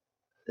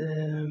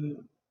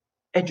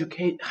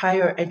educate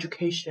higher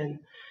education.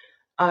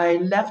 I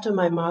left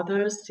my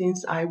mother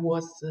since I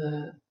was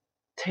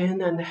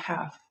 10 and a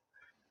half.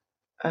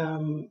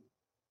 Um,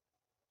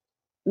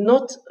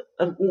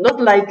 not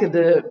like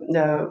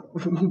the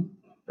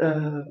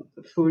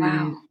Wow.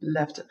 fully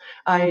left.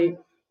 I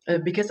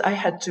because I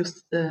had to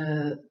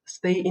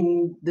stay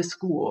in the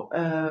school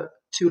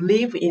to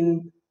live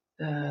in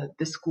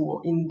the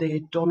school in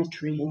the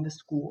dormitory in the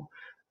school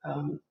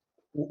um,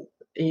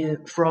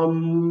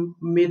 from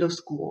middle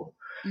school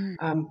Mm.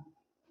 um,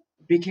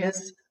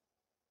 because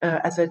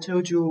as I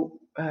told you,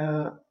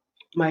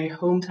 my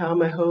hometown,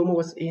 my home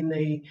was in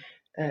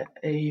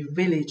a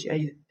village,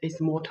 a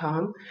small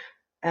town,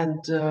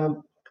 and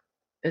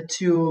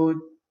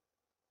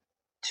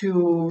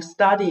to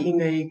study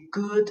in a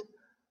good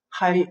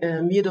high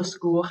middle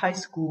school, high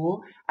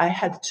school, I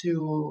had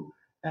to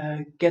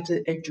get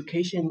an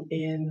education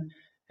in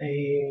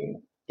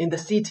the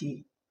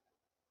city.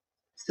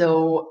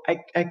 So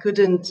I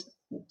couldn't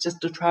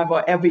just to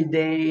travel every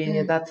day.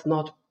 Mm. That's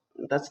not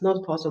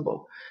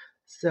possible.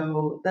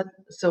 So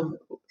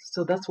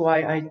that's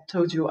why I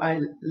told you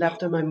I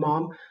left my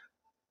mom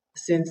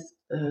since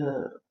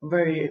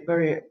very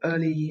very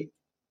early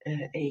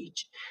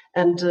age,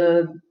 and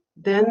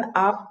then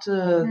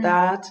after Mm.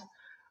 that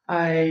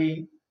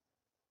I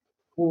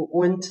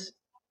went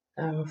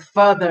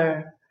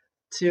further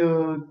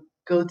to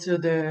go to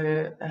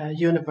the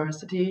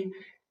university,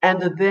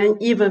 and then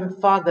even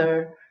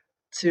further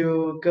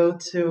to go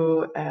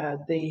to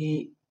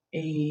the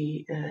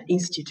a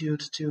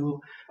institute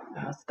to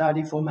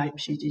study for my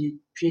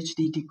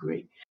PhD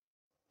degree.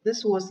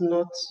 This was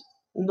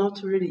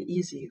not really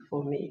easy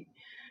for me.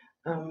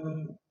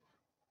 Um,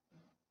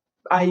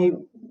 I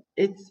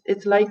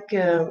it's like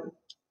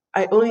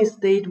I only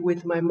stayed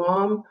with my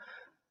mom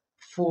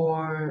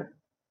for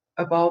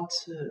about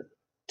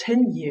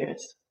 10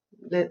 years.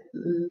 Let,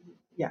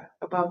 yeah,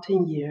 about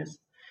 10 years.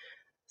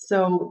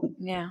 So,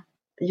 Yeah.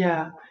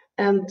 yeah.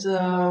 And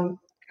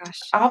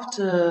Gosh.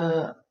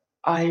 after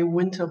I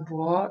went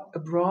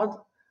abroad,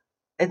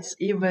 it's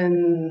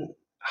even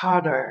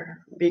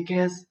harder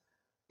because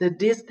the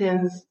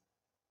distance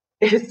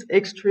is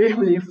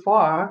extremely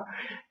far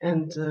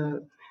and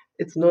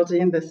it's not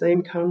in the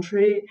same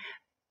country.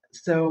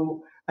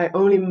 So I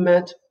only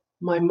met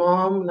my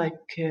mom like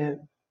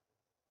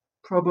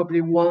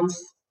probably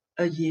once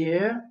a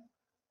year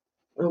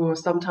or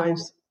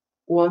sometimes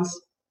once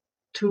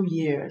 2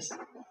 years.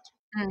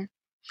 Mm.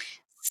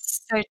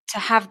 So to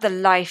have the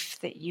life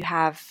that you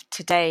have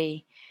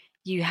today,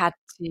 you had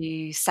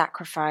to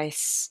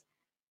sacrifice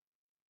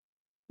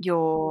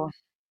your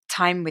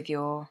time with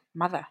your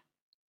mother.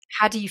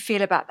 How do you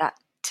feel about that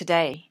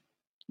today,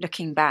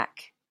 looking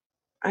back?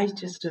 I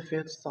just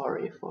feel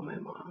sorry for my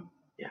mom.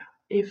 Yeah,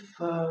 if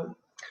Mm.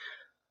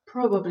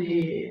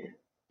 probably,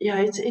 yeah,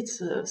 it's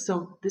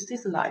so this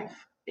is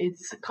life.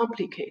 It's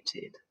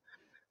complicated.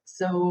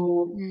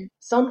 So Mm.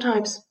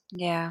 sometimes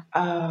Yeah.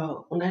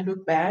 when I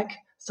look back,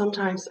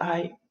 sometimes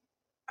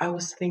I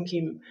was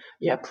thinking,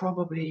 yeah,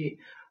 probably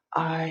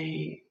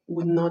I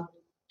would not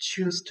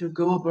choose to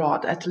go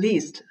abroad. At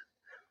least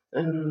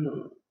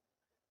um,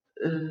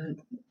 uh,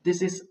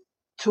 this is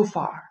too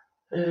far.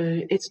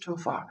 It's too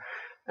far.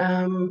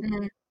 Um,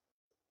 Mm.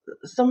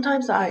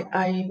 sometimes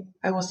I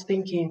was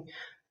thinking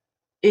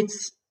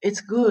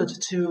it's good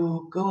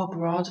to go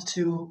abroad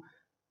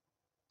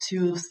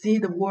to see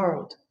the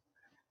world.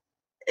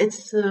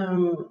 It's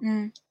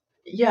Mm.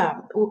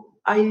 yeah.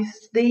 I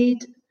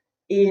stayed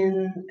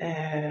in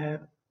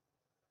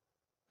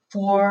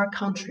 4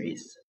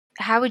 countries.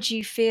 How would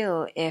you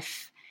feel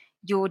if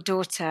your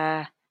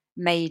daughter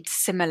made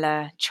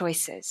similar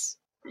choices?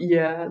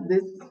 Yeah,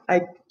 this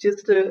I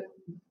just uh,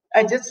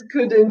 I just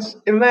couldn't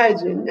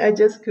imagine. I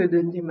just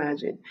couldn't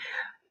imagine.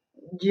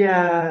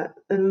 Yeah,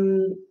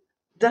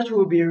 that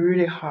would be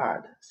really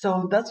hard.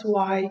 So that's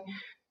why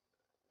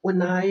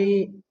when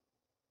I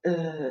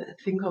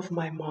think of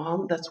my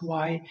mom, that's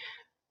why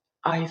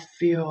I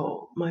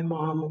feel my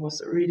mom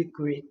was a really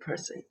great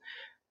person.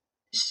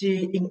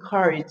 She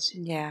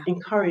Yeah.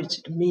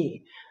 encouraged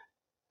me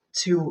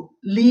to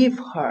leave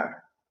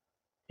her.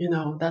 You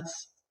know,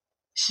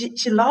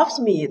 She loves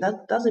me.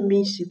 That doesn't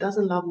mean she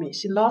doesn't love me.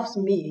 She loves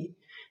me,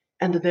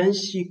 and then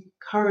she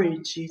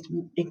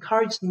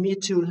encouraged me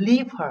to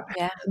leave her.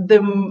 Yeah.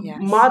 The Yes.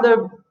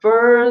 mother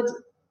bird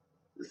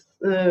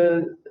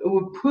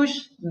would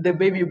push the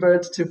baby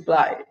bird to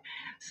fly.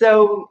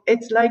 So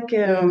it's like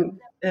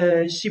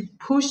she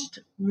pushed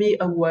me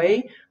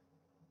away,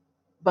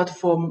 but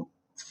for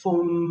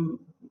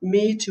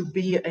me to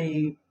be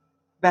a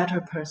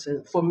better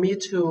person, for me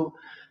to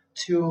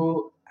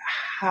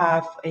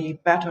have a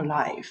better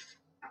life.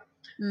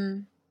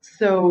 Mm.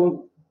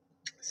 So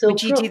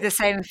Would you do the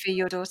same for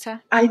your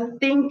daughter? I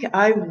think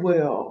I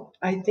will.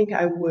 I think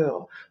I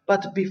will.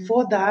 But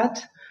before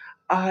that,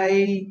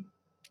 I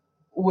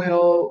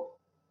will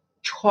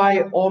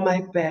try all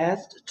my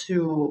best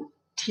to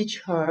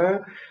teach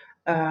her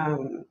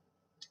um,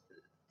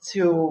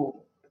 to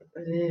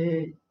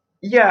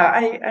yeah,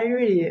 I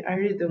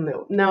really don't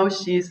know. Now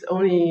she's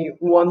only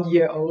 1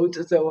 year old,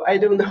 so I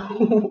don't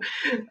know.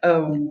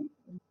 um,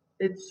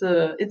 it's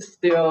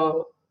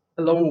still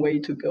a long way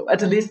to go.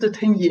 At least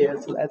 10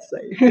 years, let's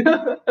say.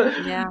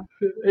 Yeah.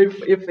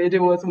 If it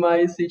was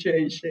my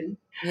situation,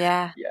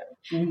 Yeah. yeah.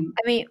 Mhm.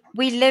 I mean,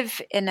 we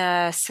live in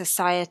a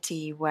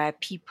society where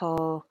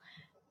people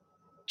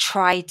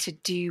try to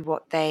do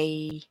what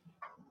they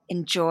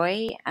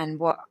enjoy and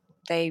what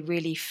they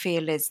really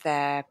feel is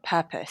their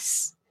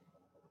purpose.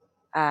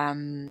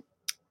 Um,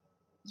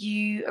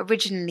 you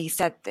originally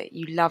said that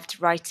you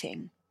loved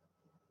writing.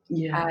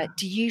 Yeah,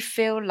 Do you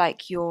feel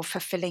like you're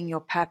fulfilling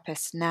your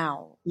purpose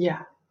now?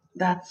 yeah.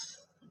 That's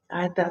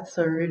that's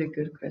a really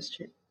good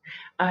question.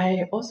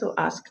 I also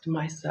asked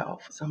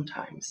myself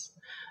sometimes,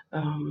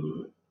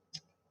 um,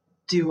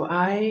 do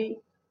I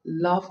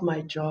love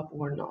my job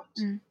or not?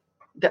 Mm.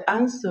 The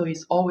answer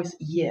is always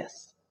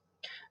yes.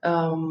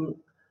 Um,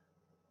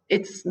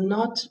 it's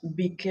not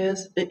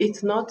because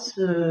it's not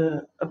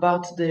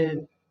about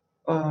the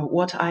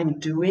what I'm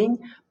doing,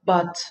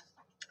 but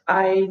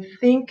I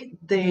think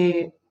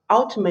the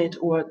ultimate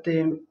or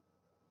the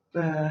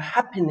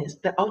happiness,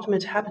 the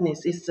ultimate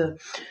happiness is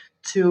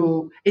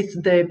it's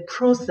the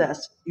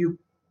process you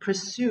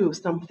pursue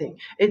something.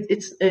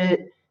 It's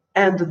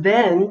and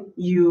then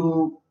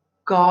you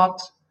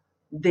got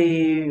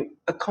the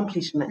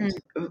accomplishment.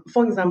 Mm.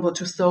 For example,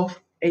 to solve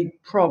a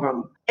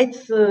problem,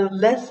 it's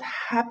less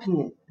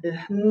happy.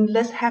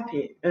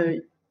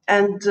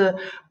 And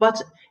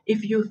but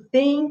if you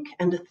think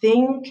and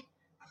think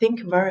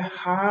very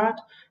hard,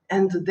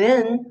 and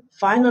then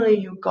finally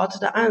you got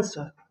the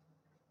answer,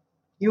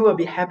 you will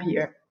be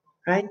happier,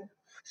 right?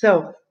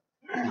 So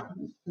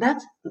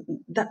that's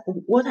that.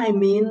 What I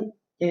mean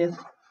is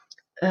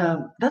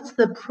that's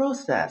the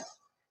process,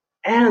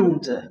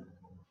 and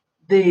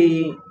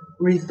the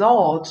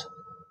result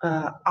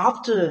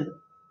after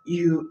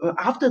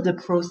the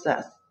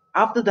process,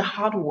 after the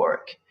hard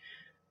work,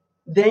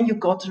 then you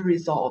got the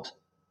result.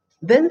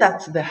 Then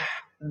that's the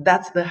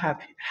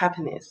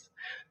happiness.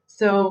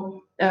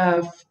 So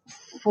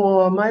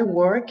for my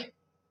work,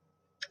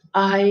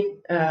 I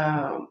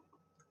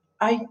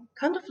I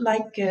kind of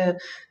like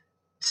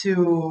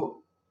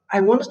to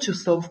I want to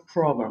solve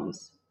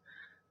problems.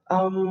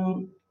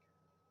 Um,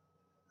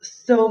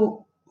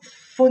 so,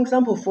 for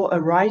example, for a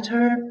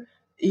writer,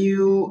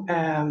 you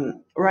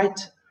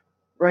write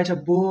a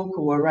book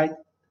or write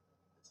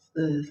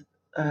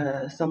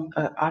some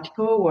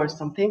article or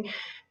something.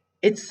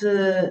 It's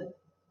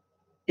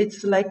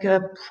it's like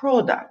a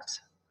product,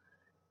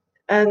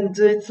 and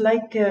it's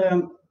like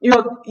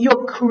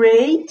you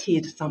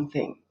created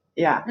something,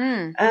 yeah,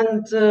 Mm.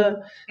 and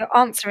You're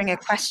answering a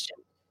question.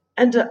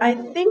 I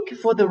think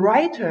for the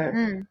writer,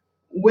 Mm.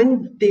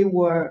 when they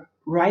were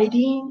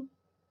writing,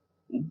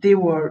 they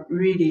were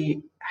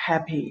really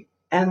happy.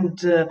 And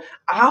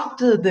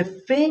after they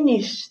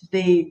finish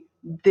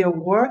their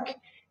work,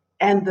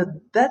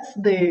 and that's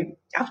the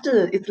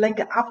after it's like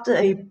after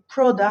a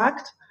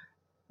product,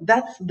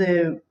 that's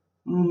the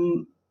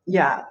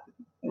yeah.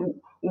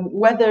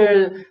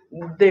 Whether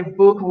the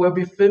book will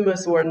be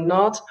famous or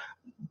not,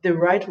 the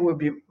writer will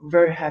be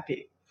very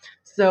happy.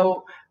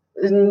 So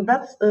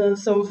that's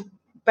so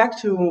back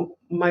to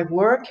my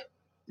work.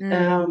 Mm.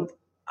 Um,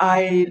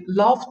 I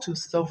love to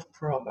solve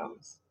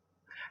problems,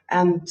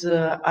 and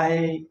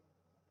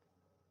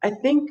I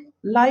think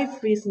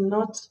life is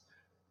not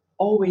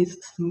always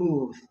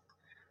smooth.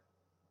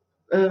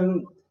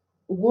 Um,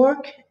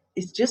 Work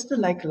is just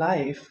like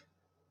life.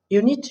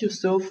 You need to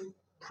solve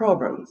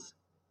problems,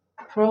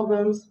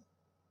 problems,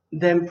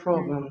 then Mm.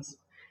 problems.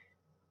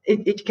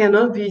 It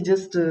cannot be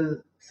just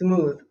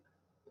smooth.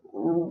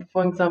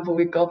 For example,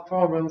 we got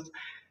problems.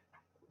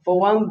 For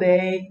one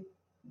day,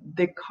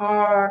 the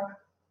car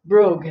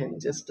broken.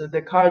 Just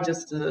the car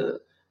just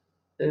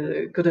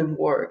couldn't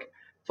work.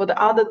 For the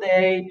other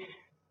day,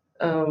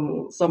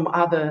 some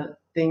other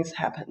things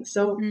happen.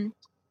 Mm.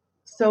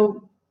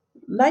 So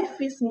life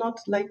is not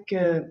like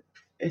a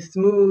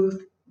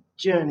smooth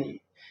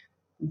journey.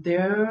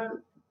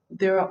 There,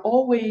 there are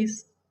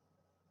always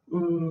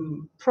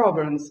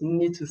problems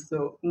need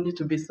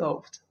to be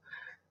solved.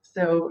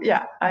 So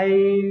yeah,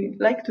 I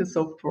like to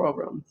solve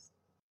problems.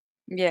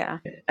 Yeah.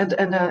 And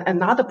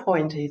another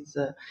point is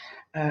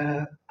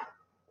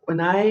when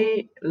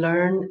I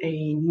learn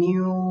a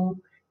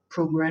new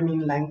programming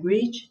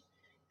language,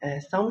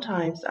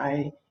 sometimes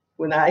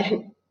when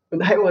I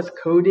when I was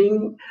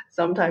coding,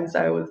 sometimes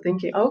I was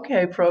thinking,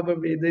 okay,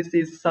 probably this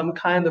is some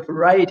kind of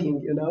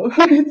writing, you know,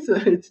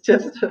 it's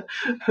just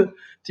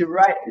to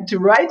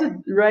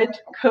write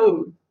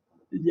code.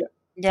 Yeah,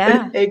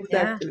 Yeah.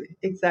 Yeah.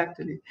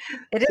 exactly.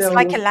 It is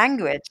like a So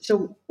language.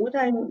 so what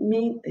I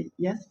mean,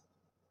 yes.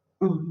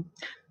 Mhm.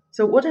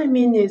 So what I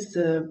mean is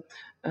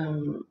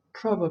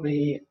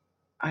probably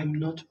I'm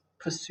not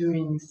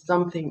pursuing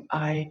something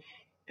I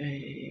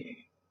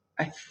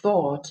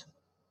thought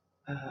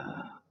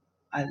uh,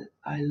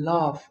 I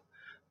love,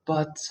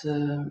 but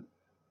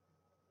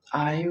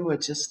I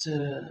was just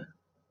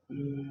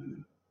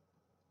mm,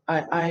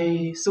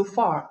 I so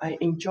far I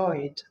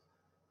enjoyed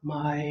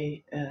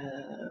my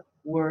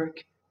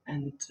work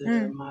and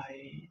Mm.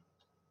 my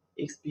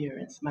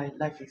experience, my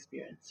life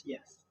experience.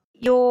 Yes.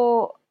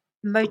 Your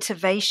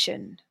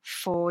motivation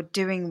for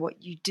doing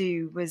what you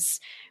do was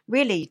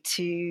really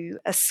to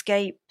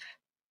escape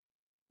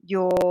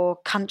your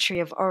country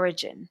of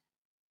origin.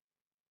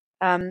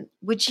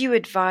 Would you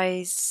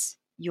advise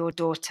your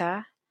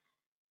daughter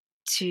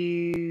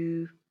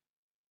to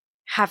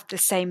have the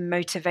same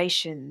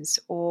motivations,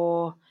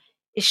 or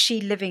is she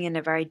living in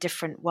a very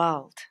different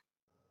world?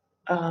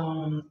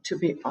 To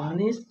be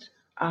honest,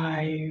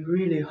 I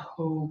really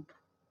hope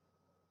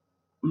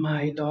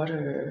my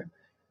daughter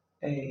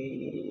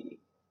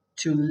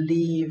to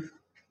live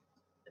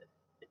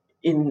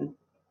in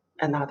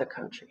another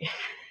country.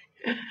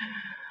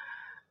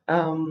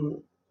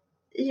 um,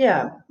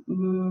 yeah,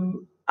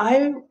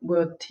 I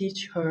will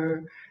teach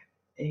her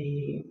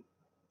a,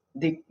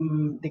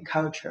 the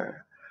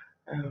culture,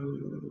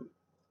 um,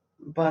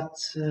 but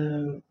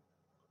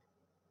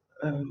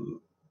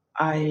um,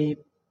 I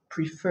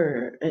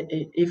prefer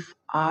if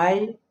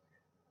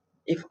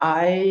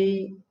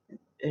I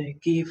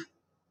give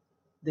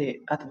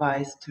the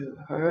advice to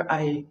her,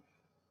 I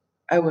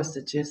would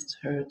suggest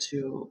her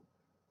to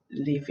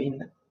live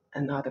in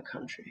another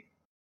country.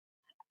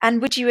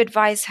 And would you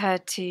advise her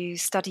to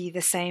study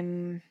the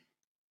same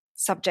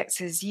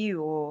subjects as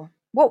you, or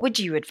what would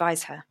you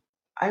advise her?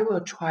 I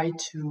will try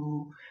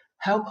to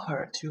help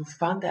her to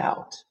find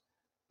out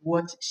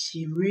what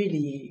she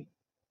really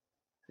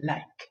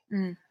like,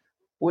 Mm.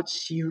 what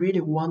she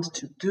really wants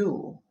to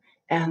do,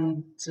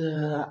 and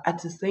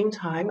at the same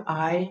time,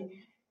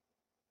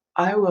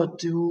 I will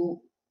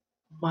do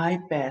my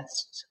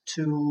best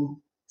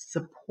to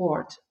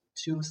support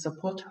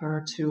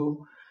her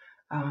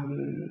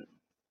um,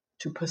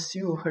 to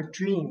pursue her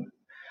dream,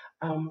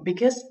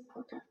 because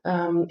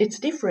it's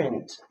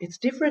different. It's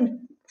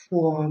different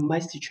for my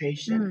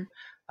situation. Mm.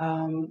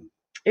 Um,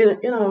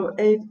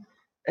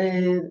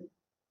 uh,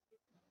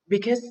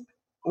 because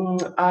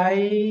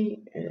I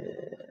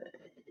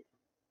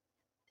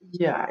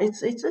yeah,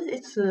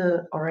 it's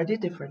a already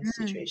different Mm.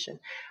 situation.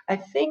 I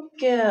think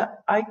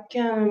I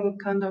can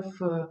kind of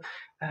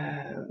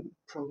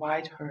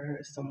provide her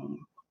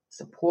some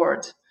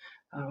support,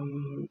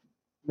 um,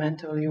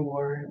 mentally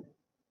or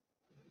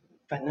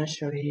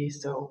financially.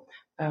 So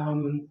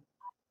um,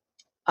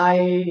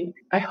 I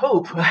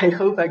hope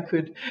I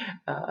could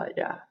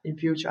in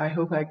future I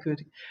hope I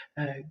could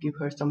give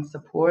her some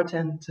support,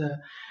 and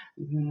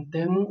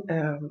then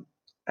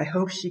I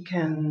hope she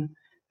can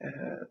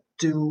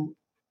do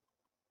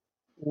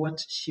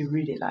what she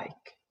really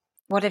like.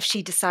 What if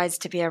she decides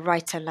to be a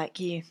writer like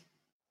you?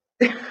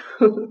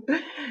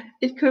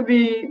 It could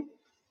be,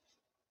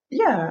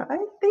 yeah, I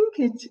think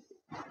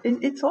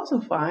it's also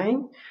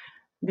fine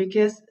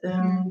because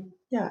Mm.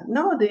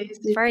 nowadays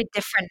It's very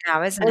different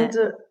now, isn't and it?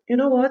 you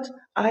know what,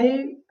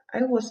 I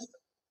was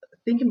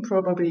thinking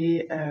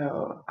probably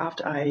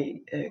after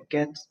I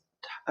get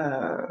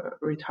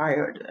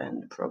retired,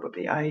 and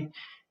probably I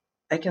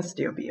can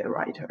still be a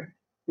writer.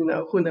 You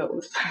know, who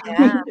knows?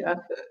 Yeah, Yeah.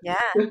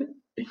 yeah,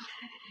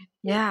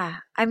 yeah.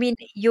 I mean,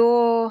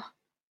 your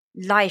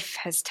life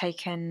has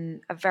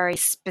taken a very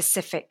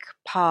specific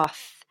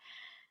path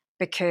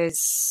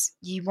because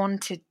you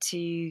wanted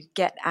to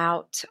get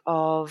out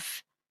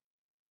of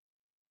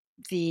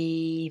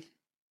the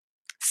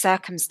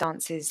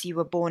circumstances you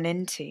were born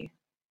into.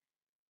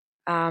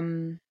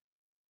 Um,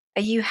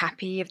 are you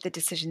happy of the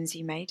decisions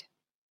you made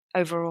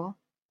overall?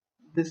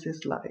 This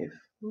is life.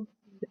 Mm.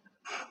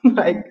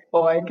 Like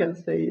all I can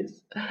say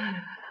is,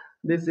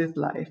 this is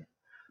life.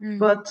 Mm.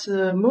 But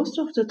most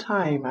of the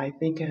time, I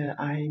think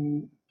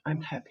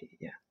I'm happy.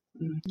 Yeah.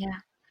 Mm. Yeah.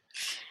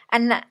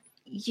 And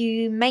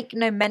you make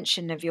no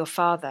mention of your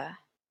father.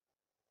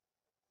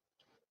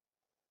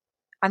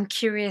 I'm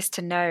curious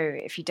to know,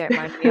 if you don't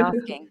mind me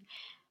asking,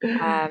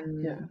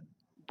 um, Yeah.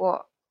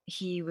 what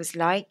he was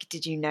like.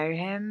 Did you know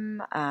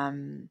him?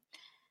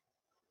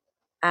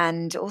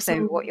 And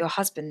also what Mm. your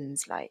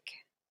husband's like.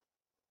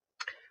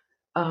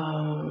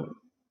 Uh,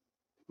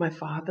 my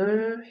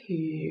father,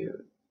 he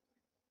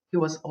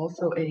was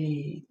also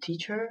a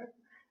teacher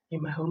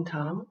in my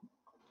hometown,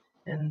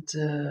 and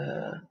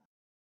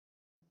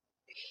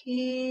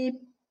he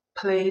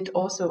played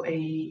also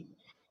an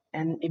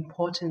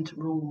important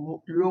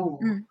role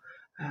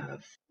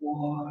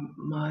for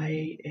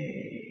my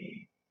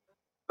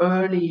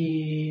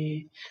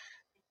early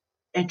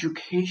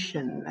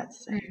education,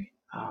 let's say.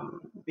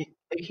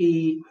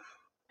 He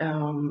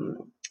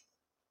um,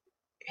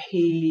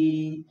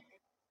 he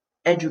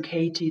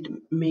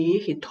educated me.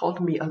 He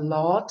taught me a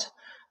lot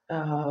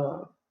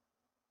uh,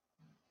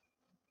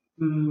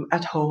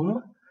 at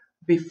home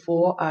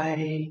before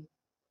I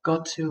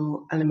got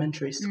to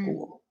elementary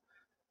school,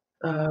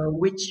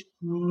 which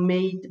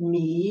made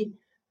me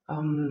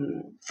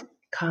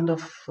kind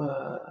of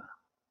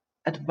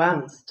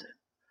advanced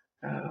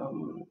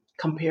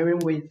comparing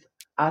with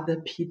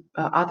other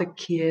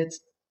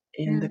kids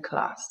in the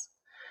class,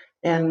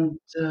 and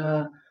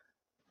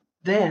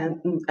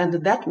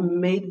that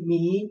made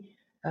me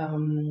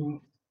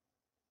um,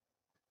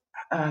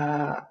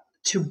 uh,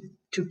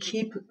 to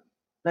keep,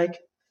 like,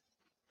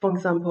 for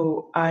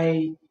example,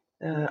 I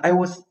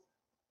was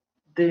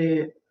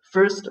the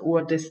first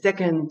or the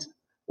second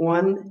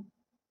one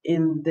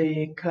in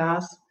the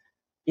class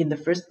in the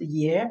first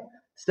year.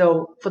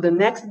 So for the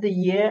next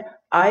year,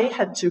 I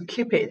had to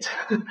keep it.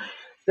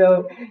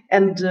 So,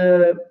 and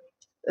uh,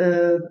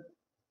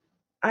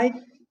 I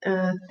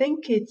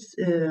think it's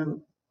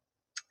um,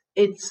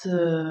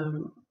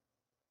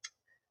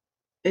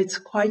 it's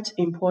quite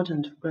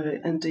important,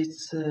 and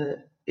it's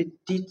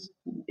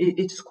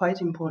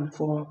quite important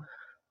for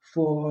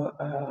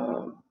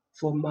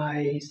for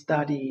my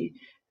study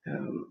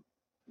um,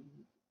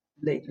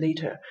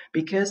 later,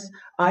 because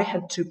I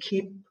had to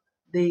keep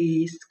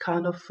this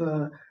kind of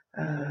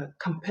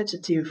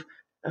competitive.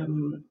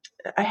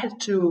 I had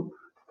to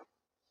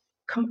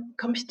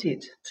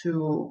compete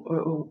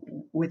to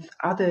with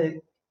other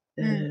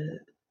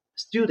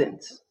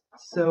students.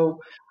 So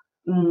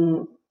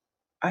um,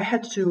 I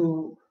had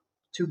to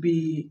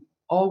be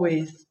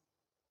always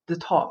the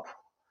top.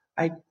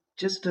 I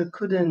just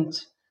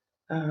couldn't.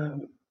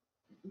 Um,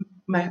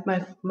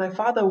 my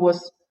father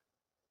was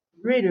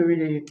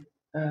really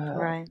uh,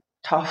 Right.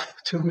 tough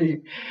to me.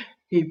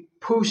 He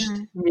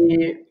pushed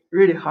me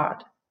really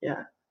hard.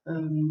 Yeah,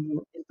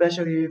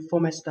 especially for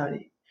my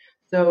study.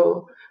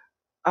 So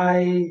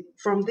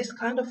from this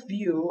kind of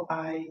view,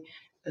 I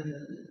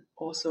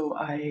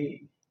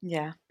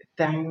Yeah.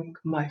 thank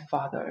my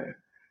father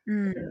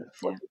Yeah.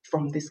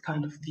 from this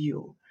kind of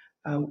view.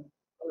 Uh,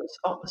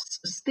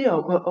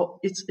 Still, well,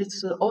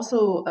 it's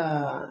also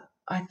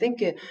I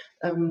think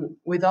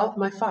without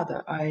my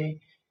father, I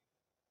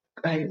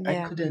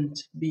Yeah.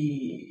 couldn't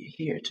be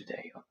here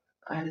today.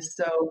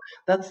 So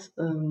that's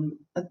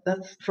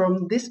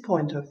from this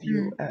point of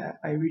view,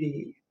 I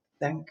really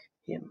thank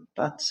him.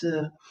 But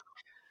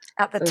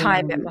At the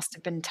time, it um, must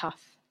have been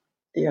tough.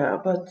 yeah,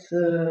 but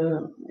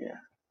yeah.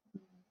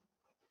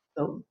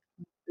 So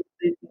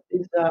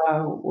these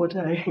are what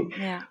I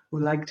Yeah.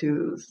 would like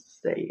to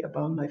say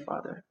about my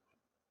father.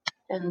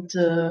 And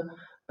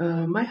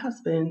my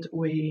husband,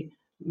 we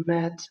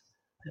met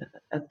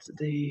at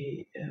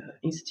the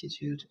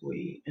institute.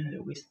 We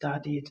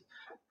studied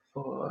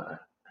for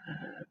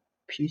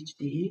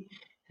PhD,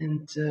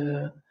 and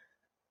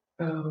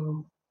uh,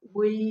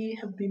 we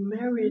have been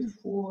married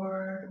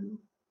for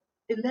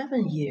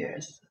 11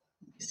 years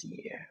this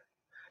year.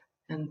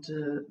 And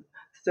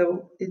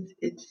so it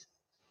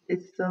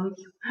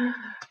sounds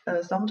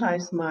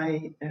sometimes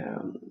my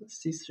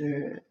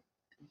sister,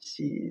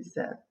 she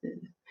said,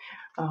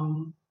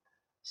 um,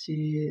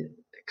 she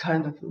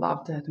kind of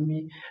laughed at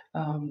me,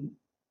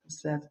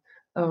 said,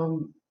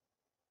 um,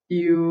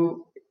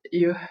 you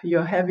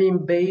you're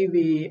having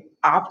baby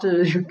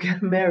after you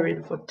get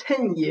married for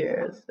 10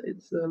 years.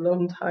 It's a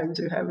long time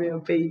to having a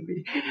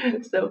baby.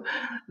 So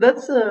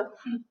that's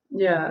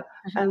yeah.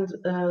 And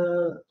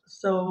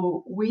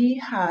so we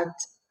had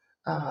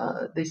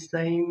the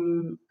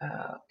same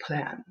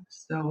plan.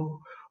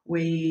 So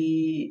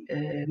we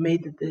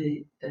made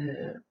the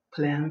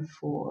plan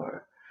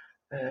for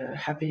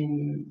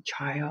having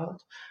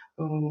child.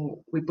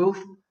 We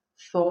both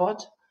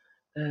thought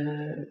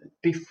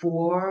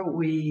before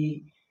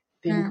we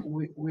think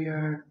we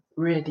are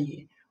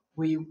ready,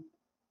 we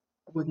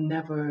would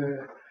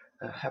never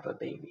have a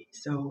baby.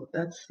 So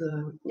that's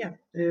yeah.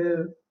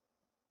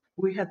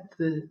 We had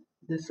the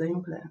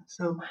same plan.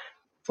 So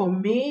for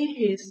me,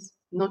 he's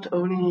not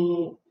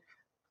only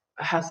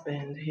a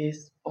husband,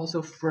 he's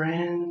also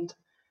friend,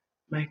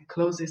 my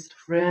closest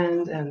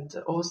friend, and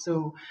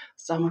also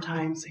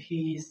sometimes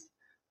he's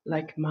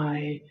like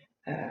my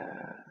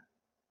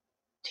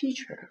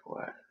teacher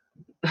or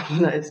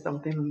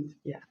something.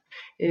 Yeah,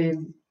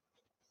 Um,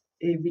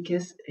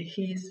 because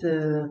he's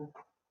a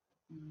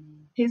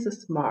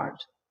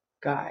smart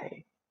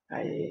guy.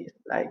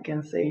 I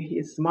can say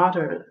he's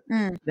smarter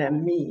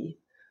than me.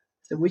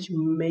 So which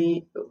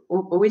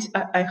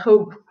I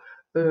hope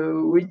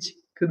which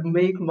could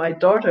make my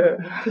daughter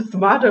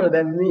smarter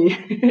than me.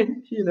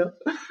 you know,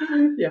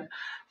 yeah.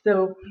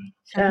 So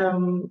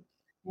um,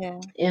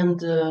 Yeah.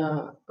 and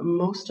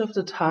most of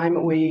the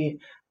time we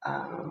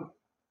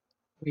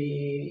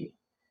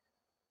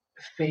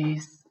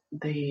face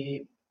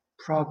the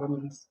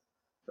problems,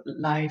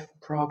 life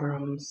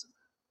problems,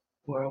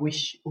 where we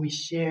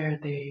share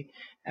the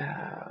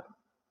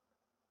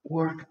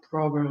work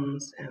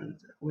problems, and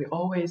we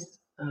always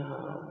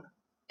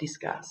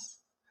discuss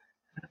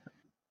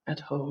at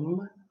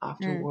home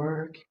after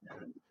work.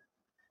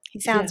 He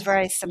sounds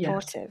very Yes,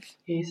 supportive.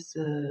 he's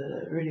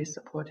really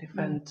supportive,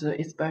 and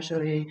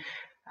especially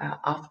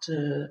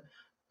after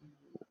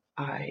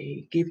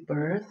I give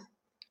birth,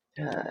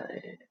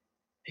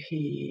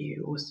 he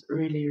was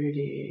really,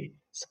 really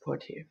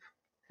supportive,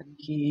 and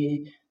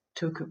he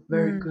took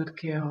very good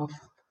care of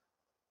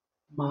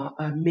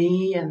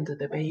me and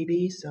the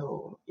baby.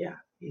 So yeah,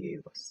 he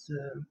was.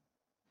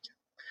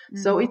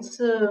 So it's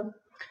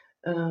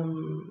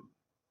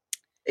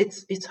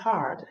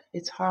hard.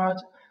 It's hard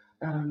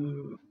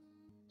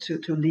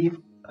to live.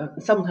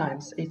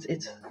 Sometimes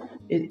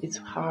it's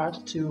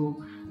hard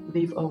to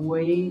live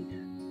away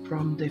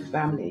from the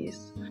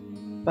families,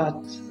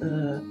 but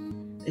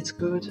it's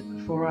good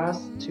for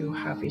us to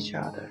have each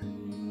other.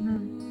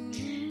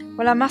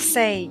 Well, I must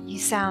say you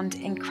sound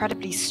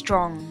incredibly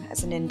strong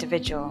as an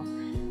individual,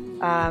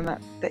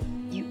 but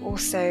you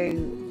also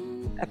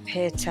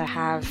appear to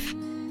have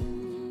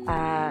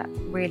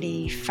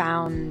really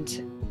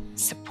found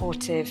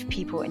supportive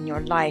people in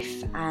your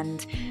life,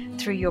 and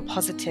through your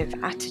positive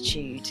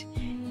attitude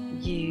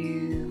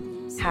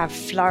you have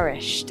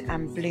flourished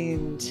and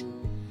bloomed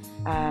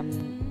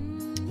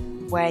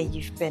where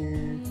you've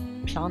been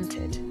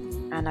planted,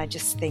 and I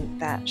just think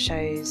that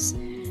shows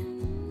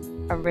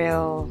a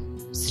real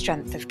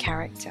strength of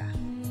character.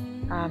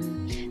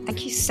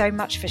 Thank you so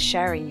much for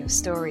sharing your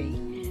story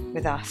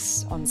with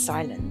us on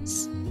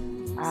Silence.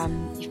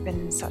 You've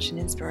been such an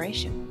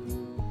inspiration.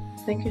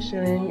 Thank you,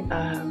 Shilling.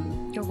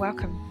 You're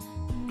welcome.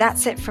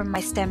 That's it from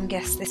my STEM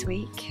guest this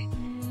week.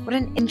 What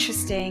an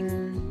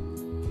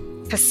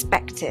interesting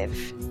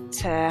perspective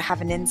to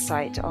have an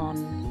insight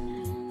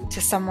on,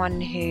 to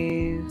someone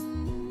who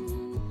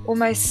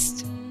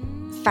almost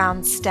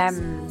found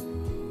STEM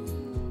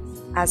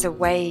as a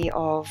way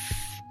of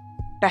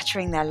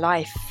bettering their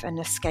life and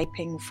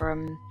escaping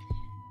from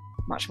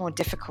much more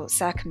difficult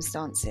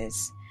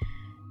circumstances.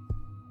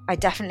 I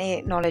definitely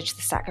acknowledge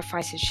the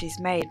sacrifices she's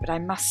made, but I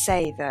must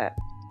say that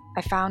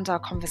I found our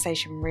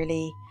conversation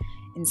really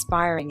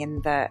inspiring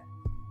in that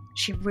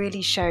she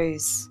really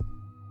shows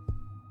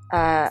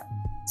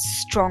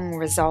strong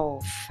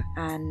resolve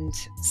and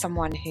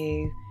someone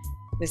who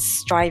was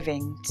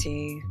striving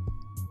to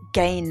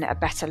gain a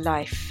better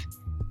life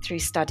through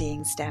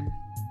studying STEM.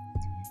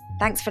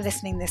 Thanks for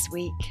listening this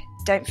week.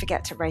 Don't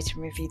forget to rate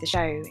and review the show,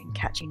 and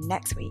catch you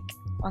next week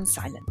on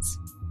Silence.